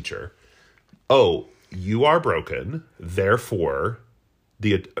 Through that teacher. Oh, you are broken, therefore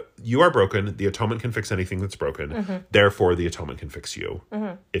you are broken, the atonement can fix anything that's broken, therefore the atonement can fix you.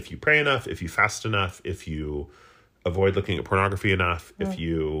 If you pray enough, if you fast enough, if you avoid looking at pornography enough, if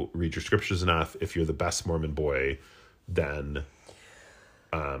you read your scriptures enough, if you're the best Mormon boy, then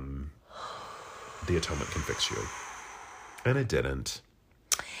the atonement can fix you. And it didn't.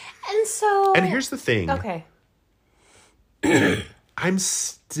 And so... And here's the thing. Okay. I'm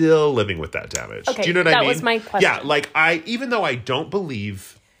still living with that damage. Okay, Do you know what I mean? that was my question. Yeah, like, even though I don't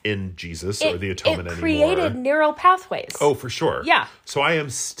believe in Jesus or the atonement it anymore. created neural pathways. Oh, for sure. Yeah. So I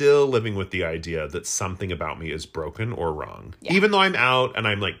am still living with the idea that something about me is broken or wrong. Yeah. Even though I'm out and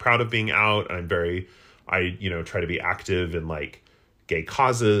I'm, like, proud of being out and I try to be active in, like, gay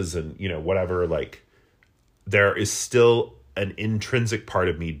causes and, you know, whatever, like, there is still an intrinsic part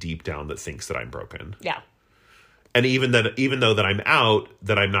of me deep down that thinks that I'm broken. Yeah. And even though that I'm out,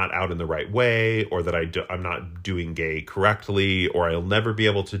 that I'm not out in the right way, or that I'm not doing gay correctly, or I'll never be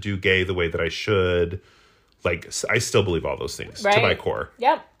able to do gay the way that I should. Like, I still believe all those things to my core.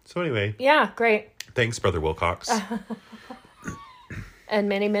 Yep. So anyway. Yeah, great. Thanks, Brother Wilcox. And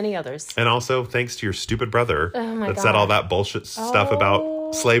many, many others. And also, thanks to your stupid brother that said God. all that bullshit stuff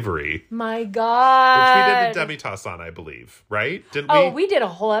about slavery. My God. Which we did a Demitasse on, I believe. Right? Didn't we? Oh, we did a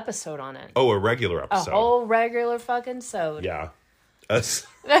whole episode on it. Oh, a regular episode. A whole regular fucking sode. Yeah. A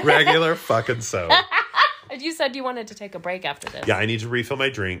regular fucking sode. You said you wanted to take a break after this. Yeah, I need to refill my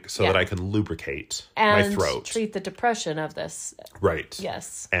drink so that I can lubricate my throat. Treat the depression of this. Right.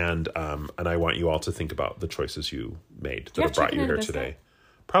 Yes. And I want you all to think about the choices you made that have have brought chicken you and here biscuit? today.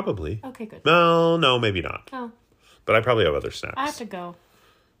 Probably. Okay, good. No, maybe not. Oh, But I probably have other snacks. I have to go.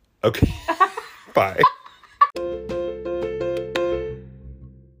 Okay. Bye.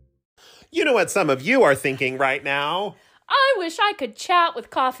 You know what some of you are thinking right now? I wish I could chat with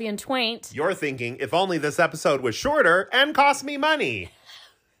Coffee and Twaint. You're thinking, if only this episode was shorter and cost me money.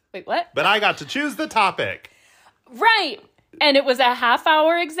 Wait, what? But I got to choose the topic. Right. And it was a half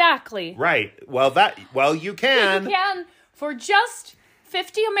hour exactly. Right. Well, you can. You can for just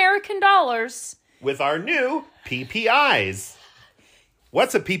 $50 American dollars. With our new PPIs.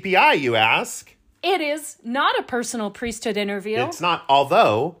 What's a PPI, you ask? It is not a personal priesthood interview. It's not,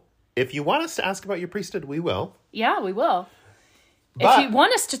 although, if you want us to ask about your priesthood, we will. Yeah, we will. But, if you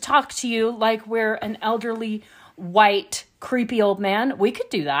want us to talk to you like we're an elderly, white, creepy old man, we could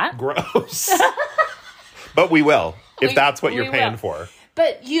do that. Gross. But we will, if that's what you're paying for.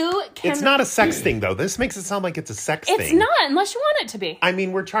 But you can... It's not a sex thing, though. This makes it sound like it's a sex thing. It's not, unless you want it to be. I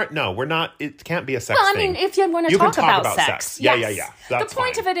mean, no, we're not. It can't be a sex Well, I thing. mean, if you want to talk about sex. Yeah, yes. yeah. That's the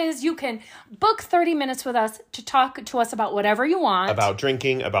point fine. of it is you can book 30 minutes with us to talk to us about whatever you want. About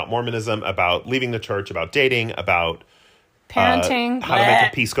drinking, about Mormonism, about leaving the church, about dating, about... parenting. how to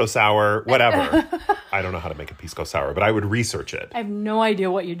make a pisco sour, whatever. I don't know how to make a pisco sour, but I would research it. I have no idea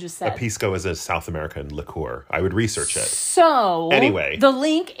what you just said. A pisco is a South American liqueur. I would research it. So, Anyway. the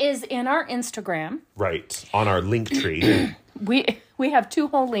link is in our Instagram. Right. On our link tree. We have 2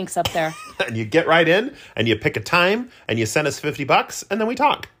 whole links up there. And you get right in, and you pick a time, and you send us $50, and then we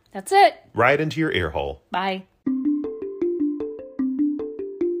talk. That's it. Right into your ear hole. Bye.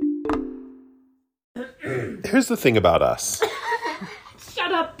 Here's the thing about us.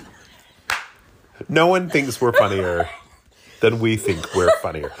 Shut up. No one thinks we're funnier than we think we're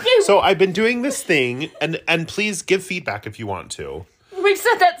funnier. So I've been doing this thing, and please give feedback if you want to. We've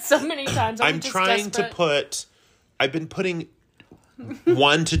said that so many times. I'm trying to put... I've been putting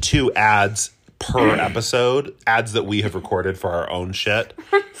 1 to 2 ads per episode, ads that we have recorded for our own shit,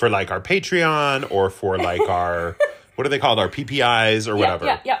 for like our Patreon or for like our... What are they called? Our PPIs or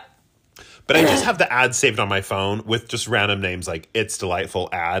whatever. Yeah. But I just have the ad saved on my phone with just random names like It's Delightful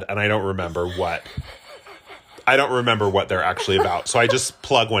ad, and I don't remember what they're actually about. So I just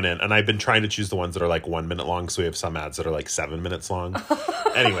plug one in, and I've been trying to choose the ones that are like 1 minute long. So we have some ads that are like 7 minutes long.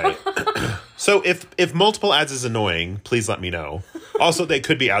 Anyway, so if multiple ads is annoying, please let me know. Also, they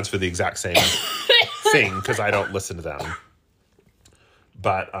could be ads for the exact same thing because I don't listen to them.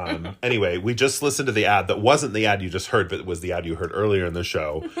 But anyway, we just listened to the ad that wasn't the ad you just heard, but it was the ad you heard earlier in the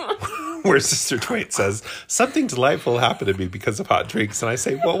show, where Sister Twait says, something delightful happened to me because of hot drinks. And I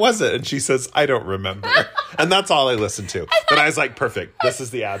say, what was it? And she says, I don't remember. And that's all I listened to. But I was like, perfect. This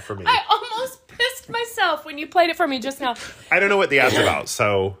is the ad for me. I almost pissed myself when you played it for me just now. I don't know what the ad's about,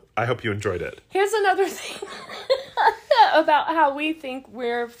 so I hope you enjoyed it. Here's another thing about how we think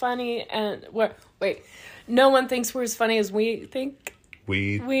we're funny and no one thinks we're as funny as we think.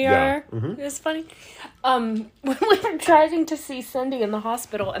 We are. Mm-hmm. It's funny. When we were driving to see Cindy in the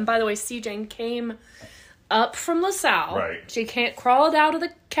hospital, and by the way, CJ came up from LaSalle. Right. She can't crawl out of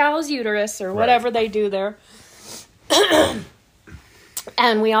the cow's uterus or whatever they do there.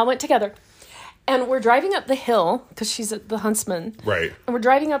 And we all went together. And we're driving up the hill, because she's at the Huntsman. Right. And we're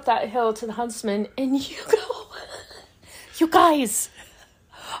driving up that hill to the Huntsman, and you go, you guys,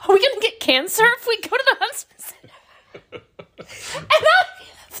 are we going to get cancer if we go to the Huntsman Center? And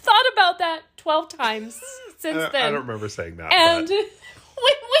I've thought about that 12 times since then. I don't remember saying that. And when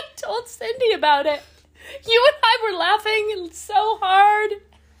we told Cindy about it, you and I were laughing so hard.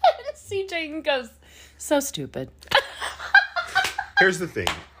 And CJ goes, so stupid. Here's the thing.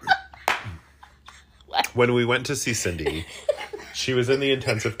 When we went to see Cindy, she was in the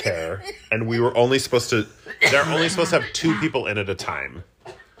intensive care, and we were only supposed to, they're only supposed to have 2 people in at a time.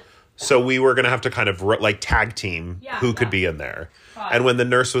 So we were going to have to kind of like tag team who could be in there. And when the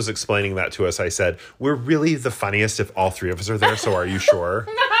nurse was explaining that to us, I said, we're really the funniest if all 3 of us are there. So are you sure?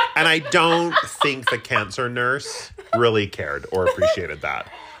 And I don't think the cancer nurse really cared or appreciated that.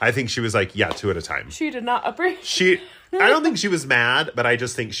 I think she was like, yeah, 2 at a time. She did not appreciate. I don't think she was mad, but I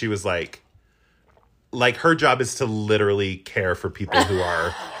just think she was like her job is to literally care for people who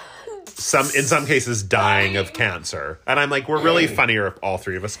are in some cases dying of cancer. And I'm like, we're really funnier if all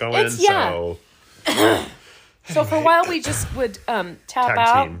 3 of us go in. So so for a while we just would tap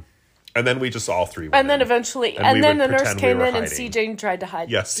out. Team. And then we just all 3 went and then in. Eventually and then the nurse came in and CJ tried to hide.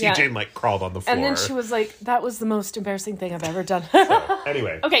 Yes, CJ like crawled on the floor. And then she was like, that was the most embarrassing thing I've ever done.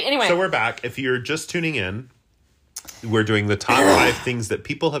 Anyway. Anyway. So we're back. If you're just tuning in, we're doing the top 5 things that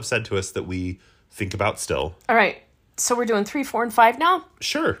people have said to us that we think about still. All right. So we're doing 3, 4, and 5 now?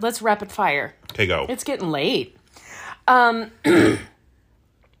 Sure. Let's rapid fire. Okay, go. It's getting late. What's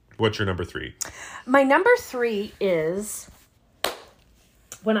your number 3? My number 3 is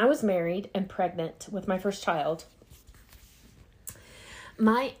when I was married and pregnant with my first child,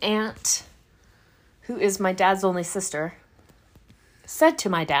 my aunt, who is my dad's only sister, said to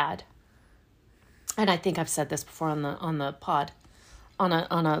my dad, and I think I've said this before on the pod,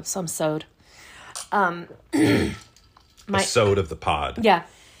 on some sode. My sode of the pod. Yeah.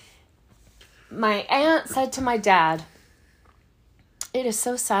 My aunt said to my dad, it is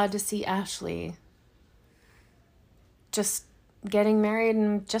so sad to see Ashley just getting married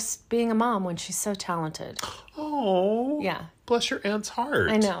and just being a mom when she's so talented. Oh. Yeah. Bless your aunt's heart.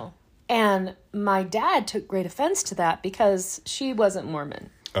 I know. And my dad took great offense to that because she wasn't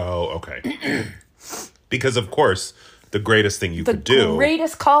Mormon. Oh, okay. Because, of course, the greatest thing you could do. The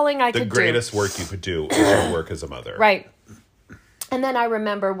greatest calling I could do. The greatest work you could do is your work as a mother. Right. And then I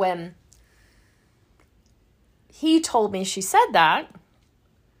remember when he told me she said that,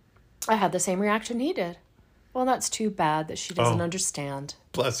 I had the same reaction he did. Well, that's too bad that she doesn't understand.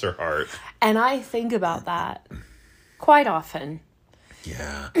 Bless her heart. And I think about that quite often.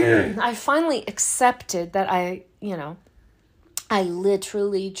 Yeah. I finally accepted that I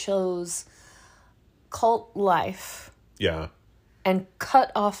literally chose cult life. Yeah. And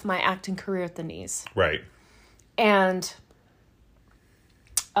cut off my acting career at the knees. Right. And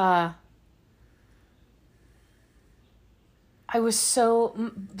I was so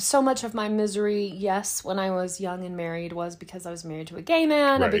much of my misery, yes, when I was young and married was because I was married to a gay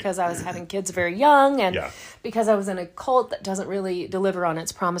man and because I was having kids very young and because I was in a cult that doesn't really deliver on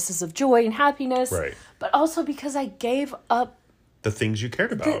its promises of joy and happiness. Right. But also because I gave up the things you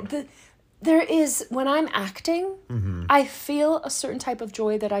cared about. There is, when I'm acting, I feel a certain type of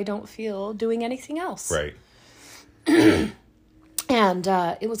joy that I don't feel doing anything else. Right. And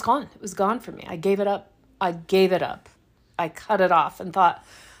it was gone. It was gone for me. I gave it up. I cut it off and thought,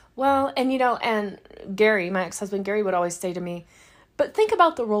 well, and Gary, my ex-husband Gary, would always say to me, But think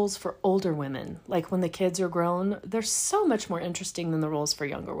about the roles for older women. Like when the kids are grown, they're so much more interesting than the roles for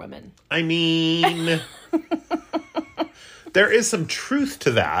younger women. I mean, there is some truth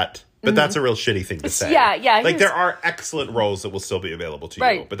to that, but that's a real shitty thing to say. Yeah, yeah. Like there are excellent roles that will still be available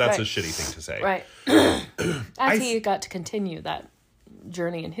to you, but that's a shitty thing to say. Right. As he got to continue that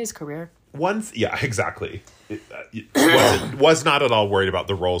journey in his career. Yeah, exactly. Was not at all worried about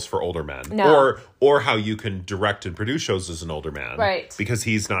the roles for older men, or how you can direct and produce shows as an older man, right? Because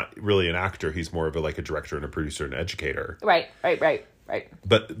he's not really an actor; he's more of a producer and a producer and educator, right.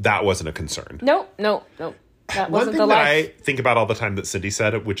 But that wasn't a concern. No. That wasn't One thing the life. that I think about all the time that Cindy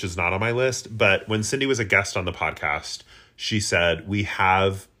said, which is not on my list, but when Cindy was a guest on the podcast, she said we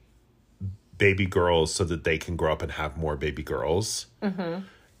have baby girls so that they can grow up and have more baby girls. Mm-hmm.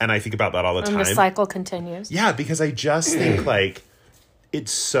 And I think about that all the time. And the cycle continues. Yeah, because I just think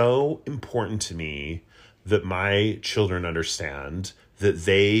it's so important to me that my children understand that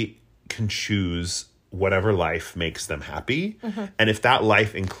they can choose whatever life makes them happy. Mm-hmm. And if that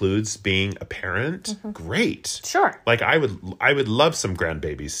life includes being a parent, great. Sure. Like I would love some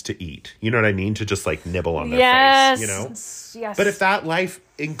grandbabies to eat. You know what I mean? To just nibble on their face, you know? Yes. But if that life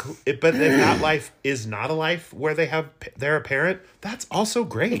is not a life where they're a parent, that's also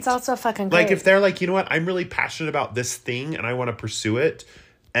great. It's also fucking great. Like if they're you know what, I'm really passionate about this thing and I want to pursue it,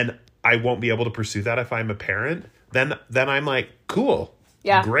 and I won't be able to pursue that if I'm a parent, then I'm cool.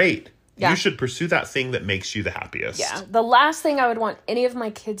 Yeah. Great. Yeah. You should pursue that thing that makes you the happiest. Yeah. The last thing I would want any of my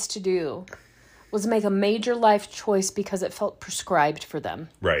kids to do was make a major life choice because it felt prescribed for them.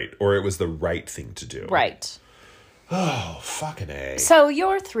 Right. Or it was the right thing to do. Right. Oh, fucking A. So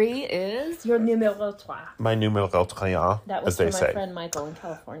your 3 is your numéro 3. My numéro 3, that was as they for my say. friend Michael in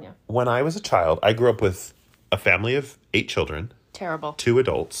California. When I was a child, I grew up with a family of 8 children. Terrible. 2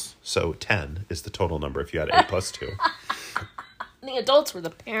 adults. So 10 is the total number if you had 8 plus 2. The adults were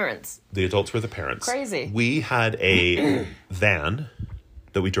the parents. The adults were the parents. Crazy. We had a van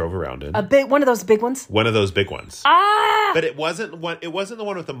that we drove around in. One of those big ones? One of those big ones. Ah! But it wasn't the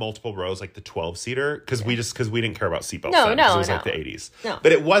one with the multiple rows, like the 12-seater, because we didn't care about seatbelts. No, then, no, it was no. like the 80s. No.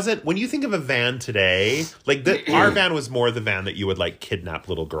 But it wasn't, when you think of a van today, our van was more the van that you would kidnap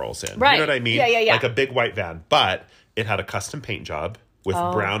little girls in. Right. You know what I mean? Yeah. Like a big white van. But it had a custom paint job with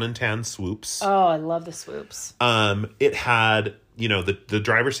brown and tan swoops. Oh, I love the swoops. It had, the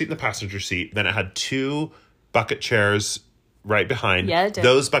driver's seat and the passenger seat. Then it had 2 bucket chairs right behind. Yeah, it did.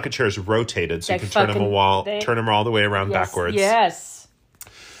 Those bucket chairs rotated, so you could turn them all the way around backwards. Yes.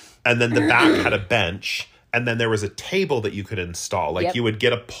 And then the back had a bench, and then there was a table that you could install. You would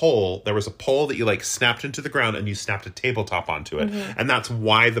get a pole. There was a pole that you snapped into the ground, and you snapped a tabletop onto it. Mm-hmm. And that's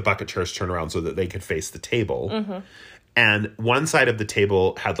why the bucket chairs turn around, so that they could face the table. Mm-hmm. And one side of the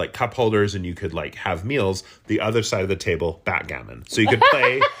table had cup holders, and you could have meals. The other side of the table, backgammon. So you could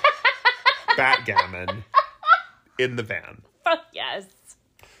play backgammon in the van. Yes.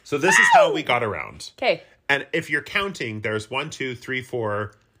 So this is how we got around. Okay. And if you're counting, there's 1, 2, 3,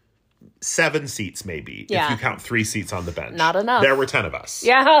 4, 7 seats maybe. Yeah. If you count 3 seats on the bench. Not enough. There were 10 of us.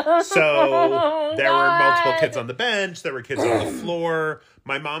 Yeah. So there were multiple kids on the bench. There were kids on the floor.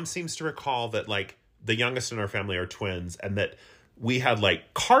 My mom seems to recall that the youngest in our family are twins, and that we had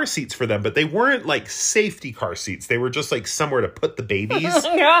car seats for them, but they weren't safety car seats. They were just somewhere to put the babies.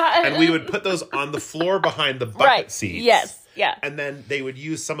 And we would put those on the floor behind the bucket seats. Yes. Yeah. And then they would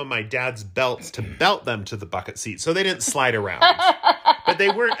use some of my dad's belts to belt them to the bucket seat so they didn't slide around. But they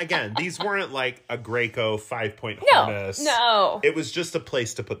weren't, these weren't a Graco 5-point harness. No. It was just a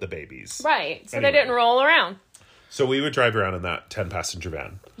place to put the babies. Right. So they didn't roll around. So we would drive around in that 10-passenger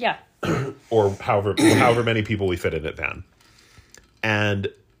van. Yeah. Or however many people we fit in that van.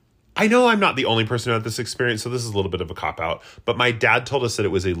 And I know I'm not the only person who had this experience, so this is a little bit of a cop-out, but my dad told us that it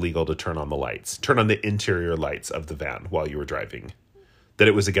was illegal to turn on the interior lights of the van while you were driving, that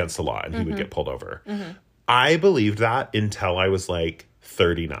it was against the law, and he would get pulled over. Mm-hmm. I believed that until I was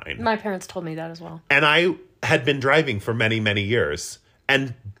 39. My parents told me that as well. And I had been driving for many, many years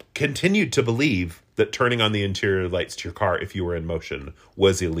and continued to believe that turning on the interior lights to your car if you were in motion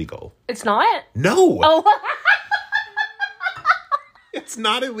was illegal. It's not? No. Oh. It's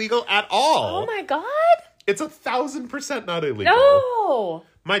not illegal at all. Oh my God. It's 1,000% not illegal. No.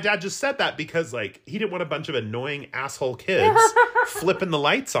 My dad just said that because he didn't want a bunch of annoying asshole kids flipping the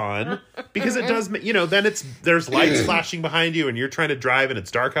lights on, because it does, then there's lights flashing behind you and you're trying to drive and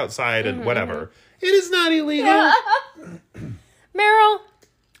it's dark outside and whatever. It is not illegal. Meryl.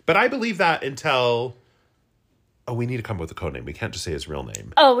 But I believe that until, we need to come up with a code name. We can't just say his real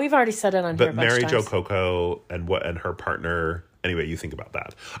name. Oh, we've already said it on here. But Mary Jo Coco and her partner. Anyway, you think about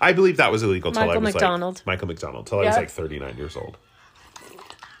that. I believe that was illegal till I was Michael McDonald. Michael McDonald till I was 39 years old.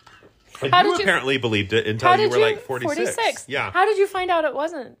 And How you did you- apparently believed it until you were like 46. Yeah. How did you find out it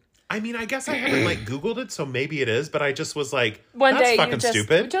wasn't? I mean, I guess I haven't like Googled it, so maybe it is, but I just was like, One that's day you fucking just-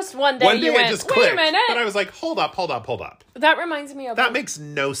 stupid. just one day you it went, just "Wait a clicked." minute. But I was like, hold up. That reminds me of That makes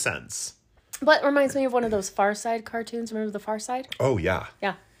no sense. But reminds me of one of those Far Side cartoons. Remember the Far Side? Oh, yeah.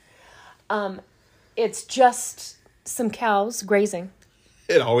 Yeah. It's just some cows grazing.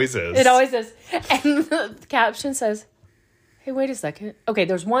 It always is. It always is. And the caption says, hey, wait a second. Okay,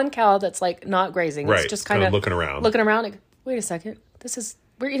 there's one cow that's like not grazing. Right. It's just kind of looking around. Looking around. Like, wait a second.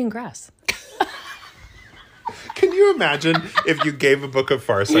 We're eating grass. Can you imagine if you gave a book of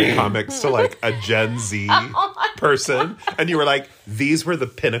Far Side comics to like a Gen Z person and you were like, these were the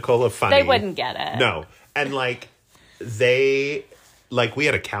pinnacle of funny? They wouldn't get it. No. And like, we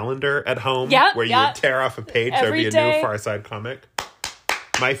had a calendar at home where you would tear off a page, there'd Every be a day. new Far Side comic.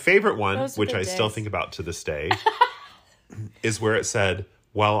 My favorite one, Those were which the I still days. think about to this day, is where it said,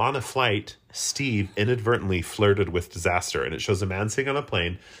 while on a flight, Steve inadvertently flirted with disaster. And it shows a man sitting on a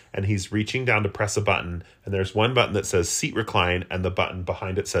plane and he's reaching down to press a button. And there's one button that says seat recline and the button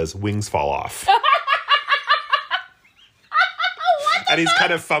behind it says wings fall off. And he's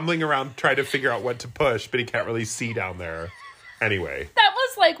kind of fumbling around trying to figure out what to push, but he can't really see down there. Anyway, That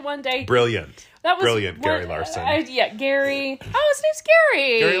was like one day. brilliant. That was Brilliant, one- Gary Larson. Gary. Oh, his name's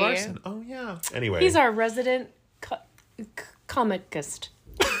Gary. Gary Larson. Oh, yeah. Anyway. He's our resident comicist.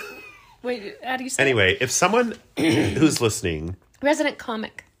 Wait, how do you say Anyway, if someone who's listening it? Resident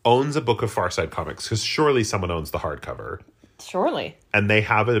comic. owns a book of Far Side comics, because surely someone owns the hardcover, Surely. and they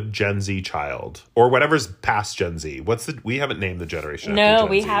have a Gen Z child, or whatever's past Gen Z. We haven't named the generation. No, after Gen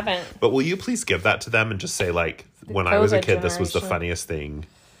we Z. haven't. But will you please give that to them and just say, like, when I was a COVID kid, this was the generation. funniest thing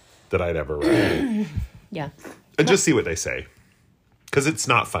that I'd ever read. Yeah. And just see what they say. Because it's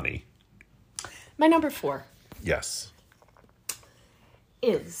not funny. My number 4 Yes.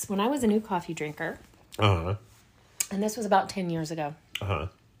 is when I was a new coffee drinker, Uh-huh. and this was about 10 years ago. Uh-huh.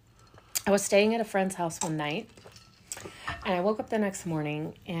 I was staying at a friend's house one night, and I woke up the next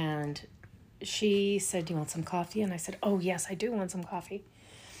morning, and she said, do you want some coffee? And I said, oh, yes, I do want some coffee.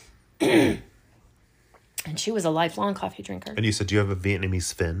 And she was a lifelong coffee drinker. And you said, do you have a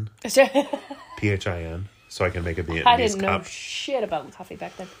Vietnamese fin? P-H-I-N. So I can make a Vietnamese I didn't know cup. shit about coffee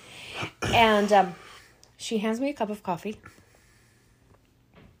back then. And she hands me a cup of coffee.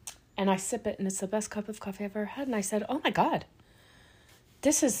 And I sip it, and it's the best cup of coffee I've ever had. And I said, oh, my God.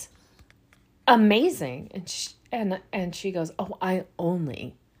 This is amazing. And she goes, oh, I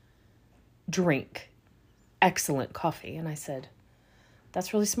only drink excellent coffee. And I said,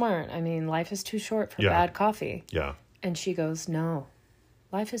 that's really smart. I mean, life is too short for Yeah. bad coffee. Yeah. And she goes, no,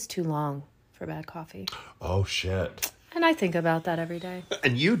 life is too long for bad coffee. Oh, shit. And I think about that every day.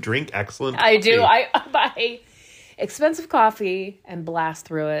 And you drink excellent I coffee. do. I buy expensive coffee and blast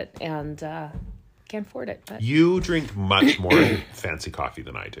through it, and can't afford it. But You drink much more fancy coffee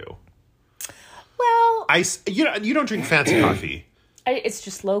than I do. well, You don't drink fancy coffee. it's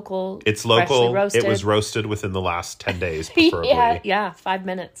just local. It's freshly local. roasted. It was roasted within the last 10 days, preferably. yeah, 5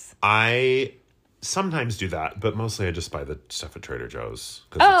 minutes. I sometimes do that, but mostly I just buy the stuff at Trader Joe's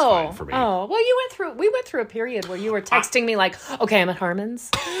because it's fine for me. Oh, well, we went through a period where you were texting me like, okay, I'm at Harmon's,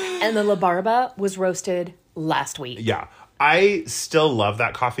 and the La Barba was roasted last week. Yeah. I still love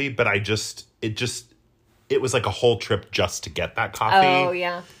that coffee, but it was like a whole trip just to get that coffee. Oh,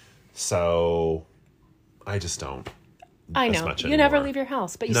 yeah. So I just don't. I as know. much You never anymore. leave your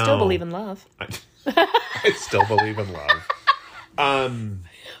house, but you No. still believe in love. I still believe in love.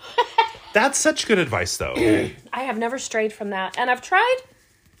 That's such good advice, though. I have never strayed from that. And I've tried.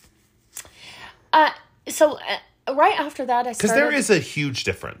 So right after that, I Because started. there is a huge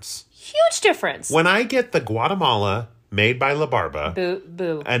difference. Huge difference. When I get the Guatemala made by La Barba,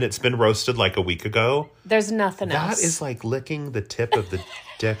 Boo. and it's been roasted like a week ago, There's nothing that else. is like licking the tip of the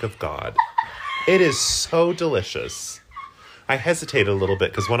dick of God. It is so delicious. I hesitate a little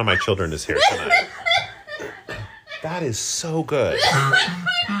bit because one of my children is here tonight. That is so good.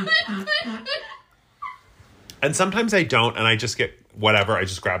 And sometimes I don't, and I just get whatever. I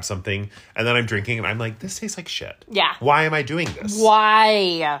just grab something, and then I'm drinking, and I'm like, this tastes like shit. Yeah. Why am I doing this?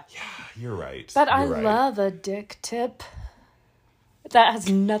 Why? You're right. But I You're right. love a dick tip. That has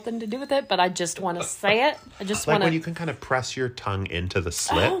nothing to do with it, but I just want to say it. I just Like want when to. you can kind of press your tongue into the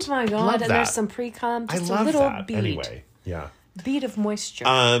slit. Oh my God. Love And that. there's some pre-cum. I Just love a little that. bead. Anyway, yeah. Bead of moisture.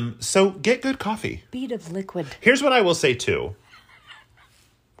 So get good coffee. Bead of liquid. Here's what I will say too.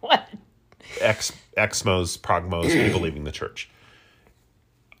 What? Exmos, progmos, people leaving the church.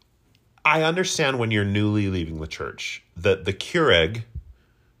 I understand when you're newly leaving the church that the Keurig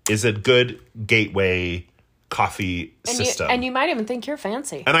is a good gateway coffee system. And you might even think you're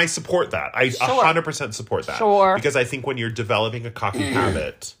fancy. And I support that. I 100% support that. Sure. Because I think when you're developing a coffee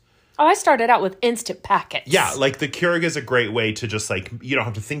habit... Oh, I started out with instant packets. Yeah, like the Keurig is a great way to just like, you don't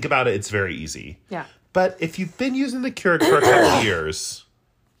have to think about it. It's very easy. Yeah. But if you've been using the Keurig for a couple of years,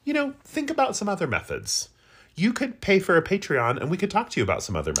 you know, think about some other methods. You could pay for a Patreon and we could talk to you about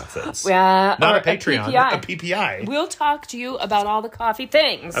some other methods. Yeah. Not or a Patreon, PPI. a PPI. We'll talk to you about all the coffee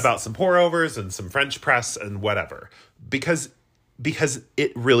things. About some pour overs and some French press and whatever. Because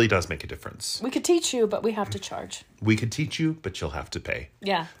it really does make a difference. We could teach you, but we have to charge. We could teach you, but you'll have to pay.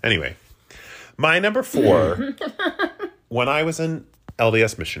 Yeah. Anyway, my number 4, when I was an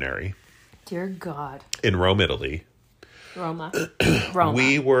LDS missionary Dear God. in Rome, Italy, Roma.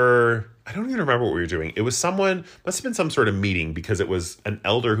 we were, I don't even remember what we were doing. It was must have been some sort of meeting because it was an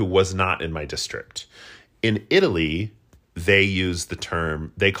elder who was not in my district. In Italy, they use the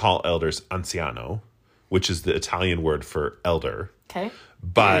term, they call elders anziano, which is the Italian word for elder. Okay.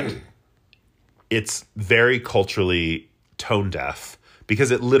 But it's very culturally tone deaf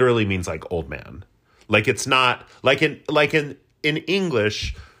because it literally means like old man. Like it's not like in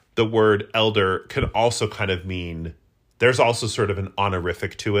English, the word elder could also kind of mean, there's also sort of an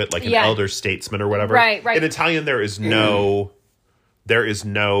honorific to it, like an elder statesman or whatever. Right. In Italian, that is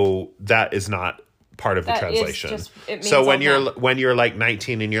not part of the translation. So when you're like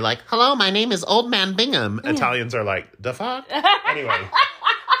 19 and you're like, hello, my name is Old Man Bingham, Italians are like, the fuck? Anyway.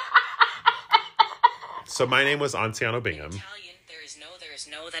 So my name was Anziano Bingham. Italian, there is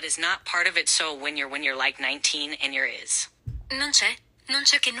no, that is not part of it. So when you're like 19 and you're is. Non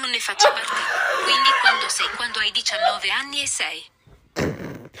c'è che non ne faccia parte. Quindi quando hai 19 anni e sei.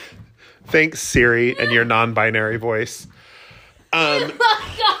 Thanks, Siri, and your non-binary voice. Oh my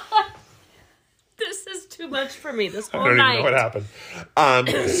God. This is too much for me this whole I don't night. even know what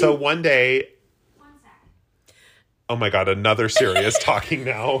happened. So one day... Oh my God, another Siri is talking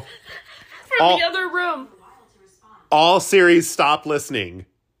now. From the other room. All Siris, stop listening.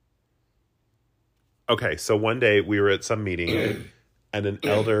 Okay, so one day we were at some meeting and an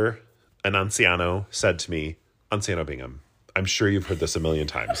elder, an anciano, said to me, Anciano Bingham, I'm sure you've heard this a million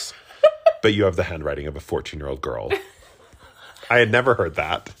times, but you have the handwriting of a 14-year-old girl. I had never heard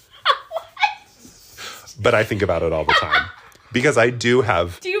that. But I think about it all the time. Because I do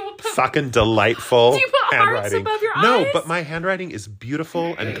have fucking delightful handwriting. Above your No, eyes? but my handwriting is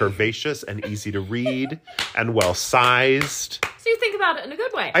beautiful and curvaceous and easy to read and well-sized. So you think about it in a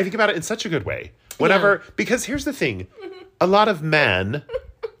good way. I think about it in such a good way. Because here's the thing. A lot of men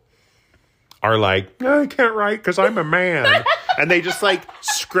are like, I can't write because I'm a man. And they just like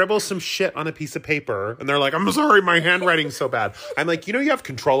scribble some shit on a piece of paper. And they're like, I'm sorry, my handwriting's so bad. I'm like, you have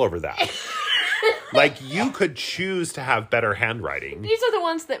control over that. Like, you could choose to have better handwriting. These are the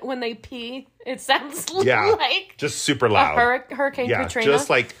ones that when they pee, it sounds like just super loud. Hurricane Yeah, Katrina. just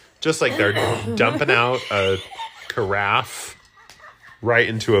like they're dumping out a carafe right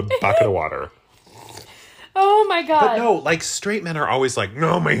into a bucket of water. Oh my God. But no, like straight men are always like,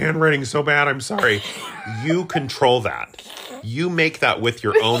 no, my handwriting's so bad, I'm sorry. You control that. You make that with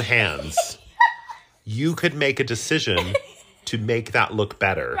your own hands. You could make a decision to make that look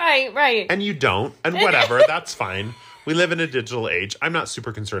better. Right. And you don't, and whatever, that's fine. We live in a digital age. I'm not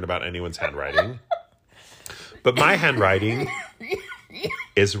super concerned about anyone's handwriting. But my handwriting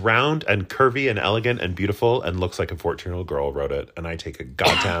is round and curvy and elegant and beautiful and looks like a 14-year-old girl wrote it. And I take a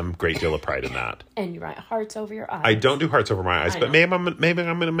goddamn great deal of pride in that. And you write hearts over your eyes. I don't do hearts over my eyes, but maybe I'm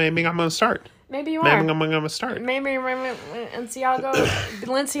gonna start. Maybe you Maybe are. I'm gonna start. Maybe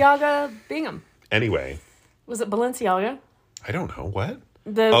Balenciaga Bingham. Anyway, Was it Balenciaga? I don't know what.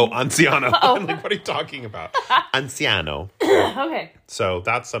 The Anciano. I'm like, what are you talking about? Anciano. Okay. So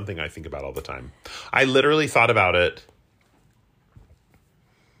that's something I think about all the time. I literally thought about it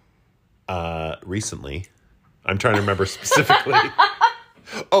recently. I'm trying to remember specifically.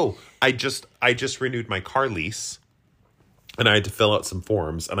 I just renewed my car lease, and I had to fill out some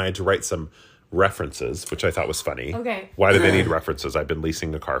forms, and I had to write some references, which I thought was funny. Okay. Why do they need references? I've been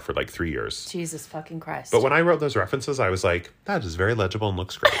leasing a car for like 3 years. Jesus fucking Christ. But when I wrote those references, I was like, that is very legible and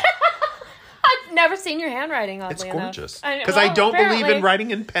looks great. I've never seen your handwriting, oddly It's enough. gorgeous. Because I don't believe in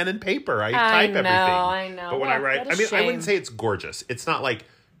writing in pen and paper. I type everything. I know. But when I write, what a I shame. wouldn't say it's gorgeous. It's not like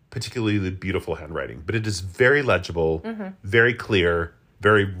particularly beautiful handwriting, but it is very legible, very clear,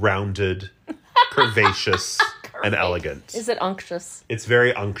 very rounded, curvaceous, and elegant. Is it unctuous? It's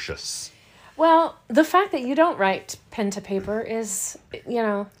very unctuous. Well, the fact that you don't write pen to paper is,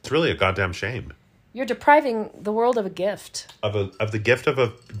 It's really a goddamn shame. you're depriving the world of a gift. Of the gift of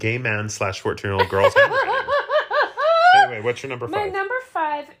a gay man / 14-year-old girl's handwriting. Anyway, what's your number 5? My number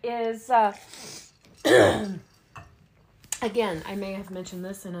 5 is Again, I may have mentioned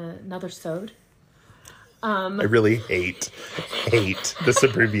this in another sode. I really hate this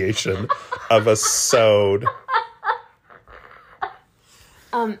abbreviation of a sode.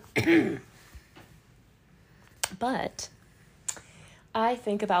 But I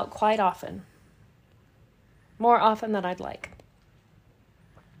think about quite often, more often than I'd like,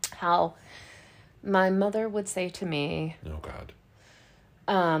 how my mother would say to me, Oh,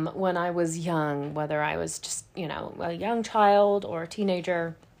 God. when I was young, whether I was just, a young child or a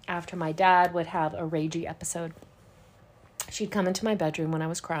teenager, after my dad would have a ragey episode, she'd come into my bedroom when I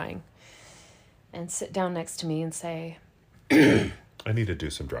was crying and sit down next to me and say, I need to do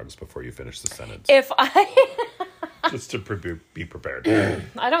some drugs before you finish the sentence. if I... Just to be prepared.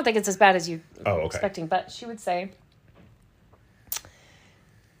 I don't think it's as bad as you okay. expecting, but she would say,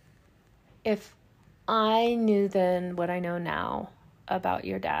 if I knew then what I know now about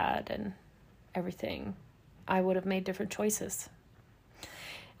your dad and everything, I would have made different choices.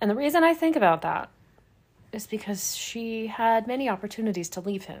 And the reason I think about that is because she had many opportunities to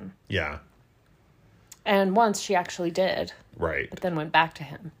leave him. Yeah. And once she actually did. Right. But then went back to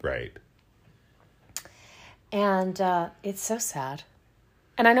him. Right. And it's so sad.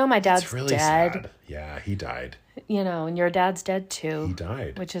 And I know my dad's It's really dead. sad. Yeah, he died. And your dad's dead too. He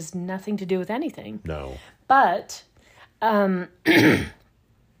died. Which has nothing to do with anything. No. But I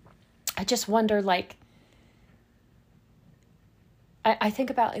just wonder, like, I think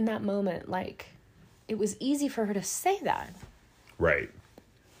about in that moment, like, it was easy for her to say that. Right.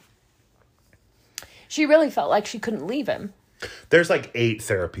 She really felt like she couldn't leave him. There's like 8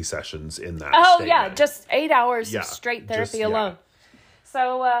 therapy sessions in that Oh, statement. yeah, just 8 hours Yeah, of straight therapy just- alone.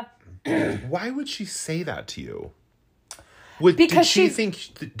 So, Why would she say that to you? Because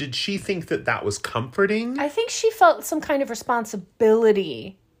did she think that was comforting I think she felt some kind of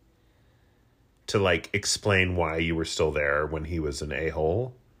responsibility. to like explain why you were still there when he was an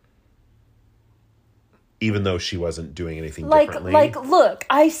a-hole? Even though she wasn't doing anything differently. Like, look,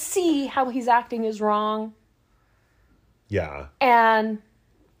 I see how he's acting is wrong. Yeah. And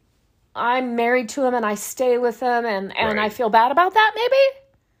I'm married to him and I stay with him and I Right. feel bad about that,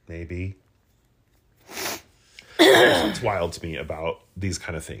 Maybe. What's wild to me about these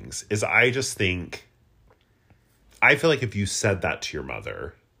kind of things is I feel like if you said that to your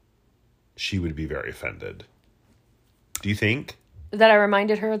mother, she would be very offended. Do you think? That I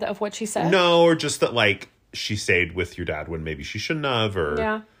reminded her of what she said? No, or just that like she stayed with your dad when maybe she shouldn't have, or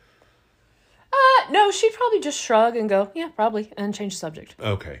Yeah. No, she'd probably just shrug and go, yeah, probably, and change the subject.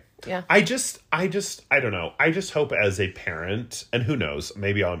 Okay. Yeah. I don't know. I just hope as a parent, and who knows,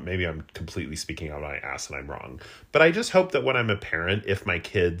 maybe I'm completely speaking out of my ass and I'm wrong. But I just hope that when I'm a parent, if my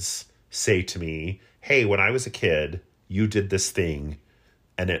kids say to me, hey, when I was a kid, you did this thing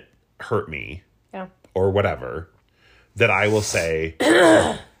and it hurt me, Yeah. or whatever, that I will say,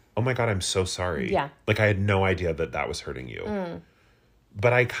 oh my God, I'm so sorry. Yeah. Like I had no idea that was hurting you.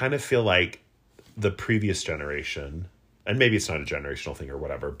 But I kind of feel like the previous generation, and maybe it's not a generational thing or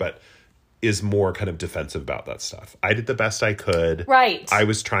whatever, but is more kind of defensive about that stuff. I did the best I could. Right. I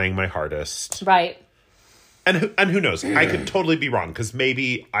was trying my hardest. Right. And who knows? I could totally be wrong because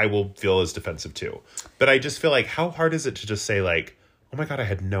maybe I will feel as defensive too. But I just feel like how hard is it to just say like, oh my God, I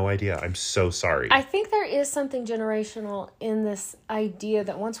had no idea. I'm so sorry. I think there is something generational in this idea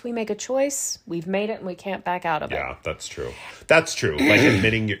that once we make a choice, we've made it and we can't back out of it. Yeah, that's true. That's true. Like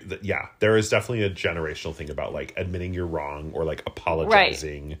admitting, there is definitely a generational thing about like admitting you're wrong or like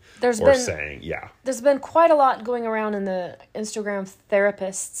apologizing There's or been- saying, There's been quite a lot going around in the Instagram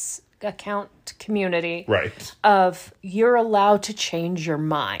therapists account community right. of you're allowed to change your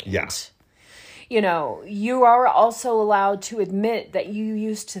mind. Yeah. You are also allowed to admit that you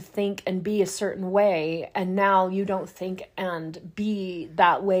used to think and be a certain way, and now you don't think and be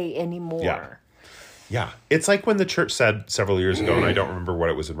that way anymore. Yeah. Yeah. It's like when the church said several years ago, and I don't remember what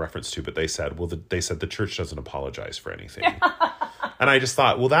it was in reference to, but they said, the church doesn't apologize for anything. And I just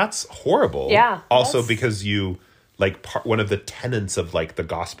thought, well, that's horrible. Yeah. Also Yes. because you, like, one of the tenets of, like, the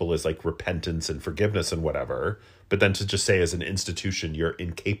gospel is, like, repentance and forgiveness and whatever. But then to just say as an institution, you're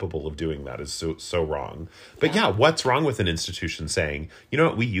incapable of doing that is so wrong. But yeah, what's wrong with an institution saying, you know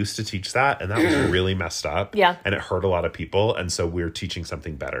what, we used to teach that and that was really messed up. Yeah. And it hurt a lot of people. And so we're teaching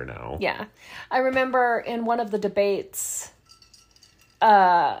something better now. Yeah. I remember in one of the debates,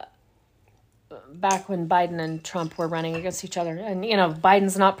 back when Biden and Trump were running against each other, and,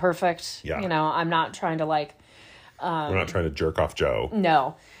 Biden's not perfect. Yeah. I'm not trying to We're not trying to jerk off Joe,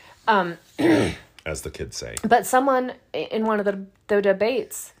 no. as the kids say. But someone in one of the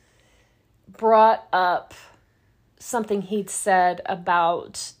debates brought up something he'd said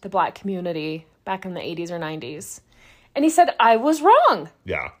about the Black community back in the 80s or 90s. And he said, I was wrong.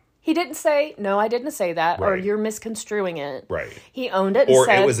 Yeah. He didn't say, no, I didn't say that, or Right. you're misconstruing it. Right. He owned it and Or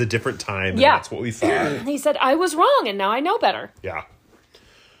said, it was a different time, and Yeah. that's what we thought. he said, I was wrong, and now I know better. Yeah.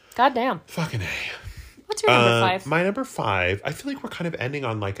 God damn. Fucking A. What's your number 5? My number 5, I feel like we're kind of ending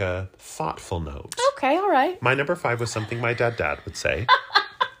on like a thoughtful note. Okay, all right. My number 5 was something my dad would say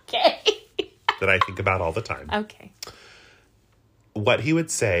Okay. that I think about all the time. Okay. What he would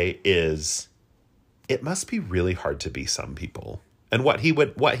say is, it must be really hard to be some people. And what he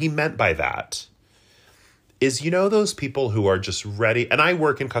meant by that is, you know, those people who are just ready, and I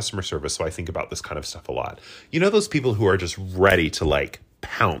work in customer service, so I think about this kind of stuff a lot. You know, those people who are just ready to like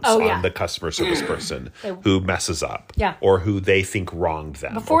pounce on the customer service person who messes up, or who they think wronged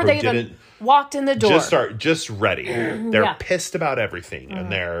them Before they even walked in the door. Just ready. They're Yeah. pissed about everything, and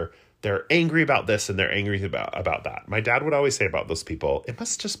they're angry about this and they're angry about that. My dad would always say about those people, it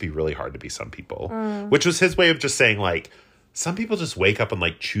must just be really hard to be some people, which was his way of just saying like, some people just wake up and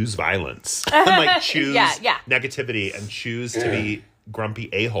like choose violence and like choose negativity and choose to be grumpy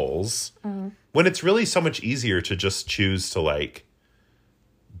a-holes when it's really so much easier to just choose to like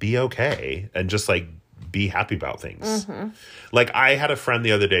be okay and just like be happy about things. Like I had a friend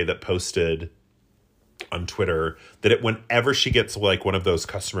the other day that posted on Twitter that whenever she gets like one of those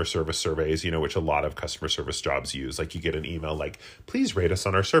customer service surveys, you know, which a lot of customer service jobs use, like you get an email like, please rate us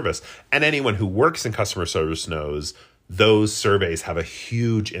on our service. And anyone who works in customer service knows those surveys have a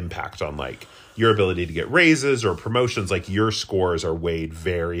huge impact on like your ability to get raises or promotions. Like your scores are weighed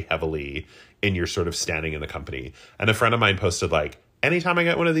very heavily in your sort of standing in the company. And a friend of mine posted like, anytime I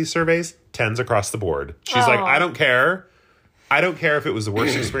get one of these surveys, 10s across the board. She's like, I don't care. I don't care if it was the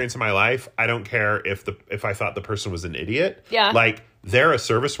worst experience of my life. I don't care if I thought the person was an idiot. Yeah. Like, they're a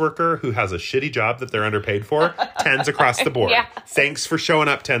service worker who has a shitty job that they're underpaid for. 10s across the board. Yeah. Thanks for showing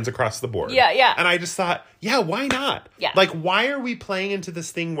up, 10s across the board. Yeah, yeah. And I just thought, yeah, why not? Yeah. Like, why are we playing into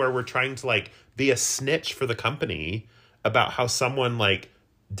this thing where we're trying to, like, be a snitch for the company about how someone, like,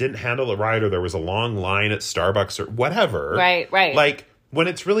 didn't handle it right or there was a long line at Starbucks or whatever. Right. Like, when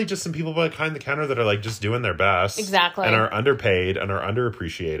it's really just some people behind the counter that are like just doing their best. Exactly. And are underpaid and are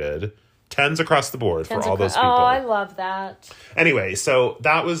underappreciated. 10s across the board for all those people. Oh, I love that. Anyway, so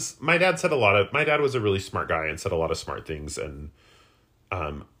that was, my dad was a really smart guy and said a lot of smart things. And,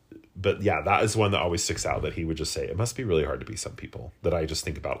 but yeah, that is one that always sticks out, that he would just say, it must be really hard to be some people, that I just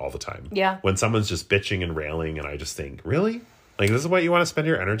think about all the time. Yeah. When someone's just bitching and railing and I just think, really? Like, this is what you want to spend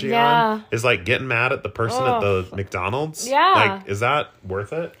your energy Yeah. on? Is like getting mad at the person at the McDonald's? Yeah. Like, is that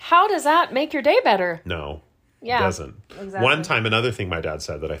worth it? How does that make your day better? No. Yeah. It doesn't. Exactly. One time, another thing my dad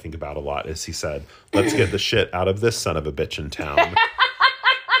said that I think about a lot is he said, let's get the shit out of this son of a bitch in town.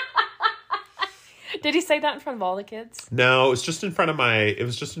 Did he say that in front of all the kids? No, it was just in front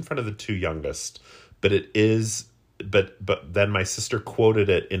of the two youngest. But then my sister quoted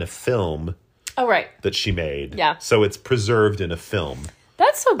it in a film Oh, right. that she made. Yeah. So it's preserved in a film.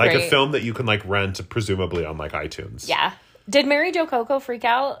 That's so Like great. a film that you can like rent presumably on like iTunes. Yeah. Did Mary Jo Coco freak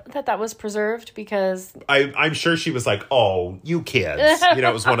out that was preserved because... I'm sure she was like, oh, you kids. You know,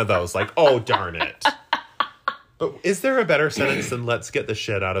 it was one of those like, oh, darn it. But is there a better sentence than let's get the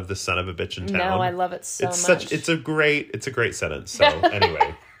shit out of this son of a bitch in town? No, I love it so much. It's a great sentence. So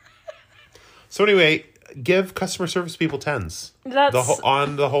anyway. Give customer service people 10s.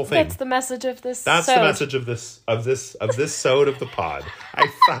 On the whole thing. That's the message of this. That's the message of this sode of the pod. I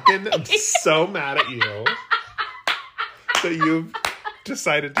fucking am so mad at you that you've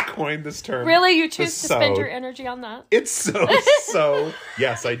decided to coin this term. Really? You choose to spend sode. your energy on that? It's so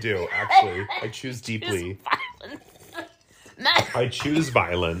yes, I do, actually. I choose deeply. I choose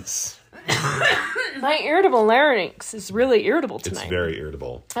violence. My irritable larynx is really irritable tonight. It's very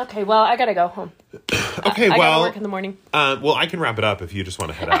irritable. Okay, well, I gotta go home. Okay, I well, gotta work in the morning. Well, I can wrap it up if you just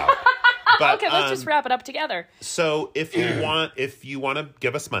want to head out. But, Okay, let's just wrap it up together. So if you want to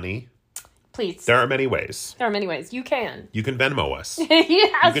give us money, Please. there are many ways. There are many ways. You can. You can Venmo us. Yes.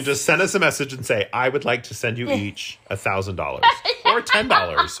 You can just send us a message and say, I would like to send you each $1,000 or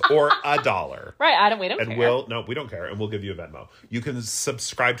 $10 or $1. Right, we don't And care. we don't care, and we'll give you a Venmo. You can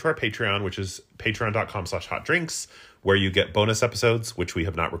subscribe to our Patreon, which is patreon.com/hotdrinks, where you get bonus episodes, which we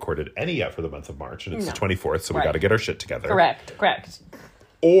have not recorded any yet for the month of March, and it's the 24th, so we Right. got to get our shit together. Correct.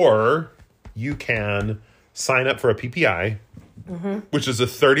 Or you can sign up for a PPI, which is a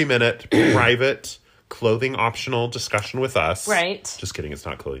 30-minute private clothing optional discussion with us. Right. Just kidding, it's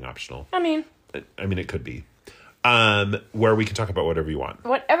not clothing optional. I mean, It could be. Where we can talk about whatever you want.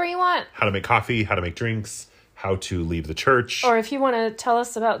 whatever you want. How to make coffee, how to make drinks, how to leave the church. Or if you want to tell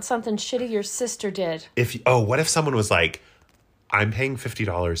us about something shitty your sister did. What if someone was like, I'm paying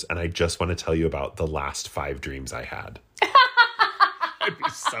 $50 and I just want to tell you about the last 5 dreams I had. I'd be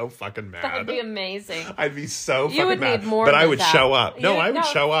so fucking mad. That'd be amazing. I'd be so You fucking would mad. need more But than I would that. show up. No, I would No,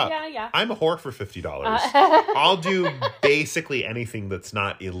 show up. yeah. I'm a whore for $50. I'll do basically anything that's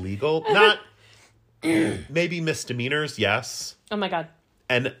not illegal. Not maybe misdemeanors, yes. Oh my God.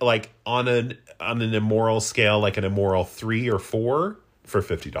 And like on an immoral scale, like an immoral 3 or 4 for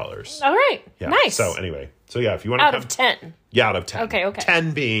 $50. All right. Yeah. Nice. So anyway, yeah, if you want to Out come, of 10. yeah, out of 10. Okay.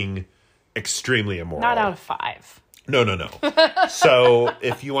 10 being extremely immoral. Not out of 5. No. So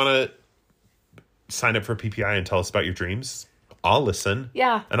if you want to sign up for PPI and tell us about your dreams, I'll listen.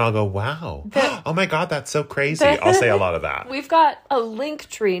 Yeah. And I'll go, wow. Oh my God, that's so crazy. I'll say a lot of that. We've got a link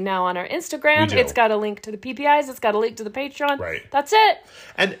tree now on our Instagram. We do. It's got a link to the PPIs. It's got a link to the Patreon. Right. That's it.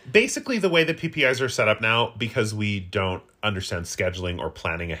 And basically the way that PPIs are set up now, because we don't understand scheduling or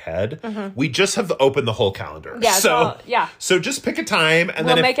planning ahead, we just have opened the whole calendar. Mm-hmm. Yeah, So, yeah. So just pick a time and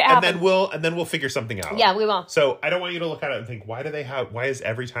We'll then make it happen. and then we'll figure something out. Yeah, we will. So I don't want you to look at it and think, why is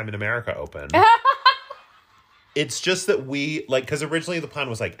every time in America open? It's just that because originally the plan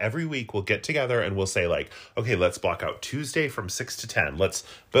was like every week we'll get together and we'll say like, okay, let's block out Tuesday from 6 to 10.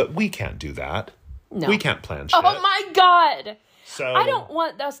 But we can't do that. No. We can't plan shit. Oh my God. So I don't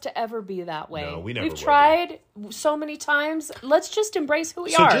want us to ever be that way. No, we never We've will be. tried so many times. Let's just embrace who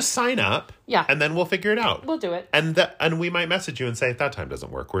we So are. just sign up. Yeah. And then we'll figure it out. We'll do it. And we might message you and say, that time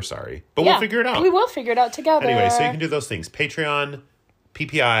doesn't work. We're sorry. But Yeah, we'll figure it out. We will figure it out together. Anyway, so you can do those things. Patreon,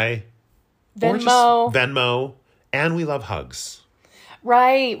 PPI, or just Venmo. Venmo. And we love hugs.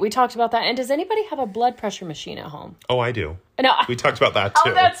 Right. We talked about that. And does anybody have a blood pressure machine at home? Oh, I do. No. We talked about that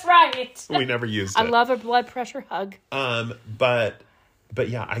too. Oh, that's right. We never used it. I love a blood pressure hug. But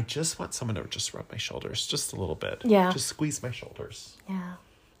yeah, I just want someone to just rub my shoulders just a little bit. Yeah. Just squeeze my shoulders. Yeah.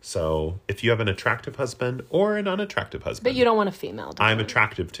 So if you have an attractive husband or an unattractive husband. But you don't want a female. I'm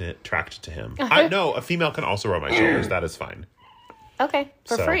attracted to him. No, a female can also rub my shoulders. That is fine. Okay.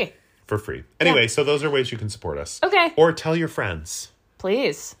 For free. For free. Anyway, so those are ways you can support us. Okay. Or tell your friends.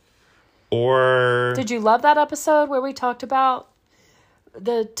 Please. Or Did you love that episode where we talked about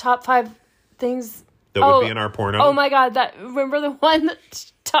the top 5 things that would be in our porno. Oh my God, remember the one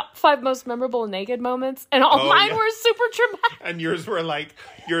top 5 most memorable naked moments? And all mine yeah. were super dramatic. And yours were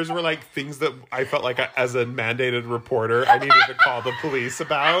like things that I felt like as a mandated reporter I needed to call the police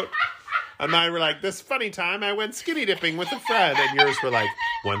about. And mine were like, this funny time I went skinny dipping with a friend. And yours were like,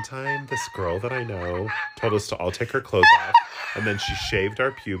 one time this girl that I know told us to all take her clothes off. And then she shaved our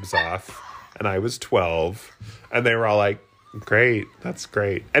pubes off. And I was 12. And they were all like, great. That's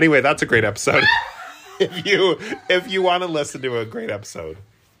great. Anyway, that's a great episode. If you want to listen to a great episode,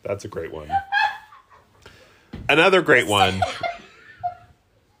 that's a great one. Another great one.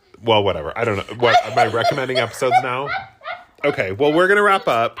 Well, whatever. I don't know. What am I recommending episodes now? Okay. Well, we're going to wrap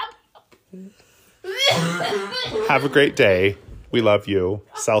up. Have a great day. We love you.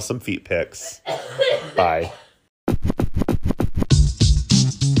 Sell some feet pics. Bye.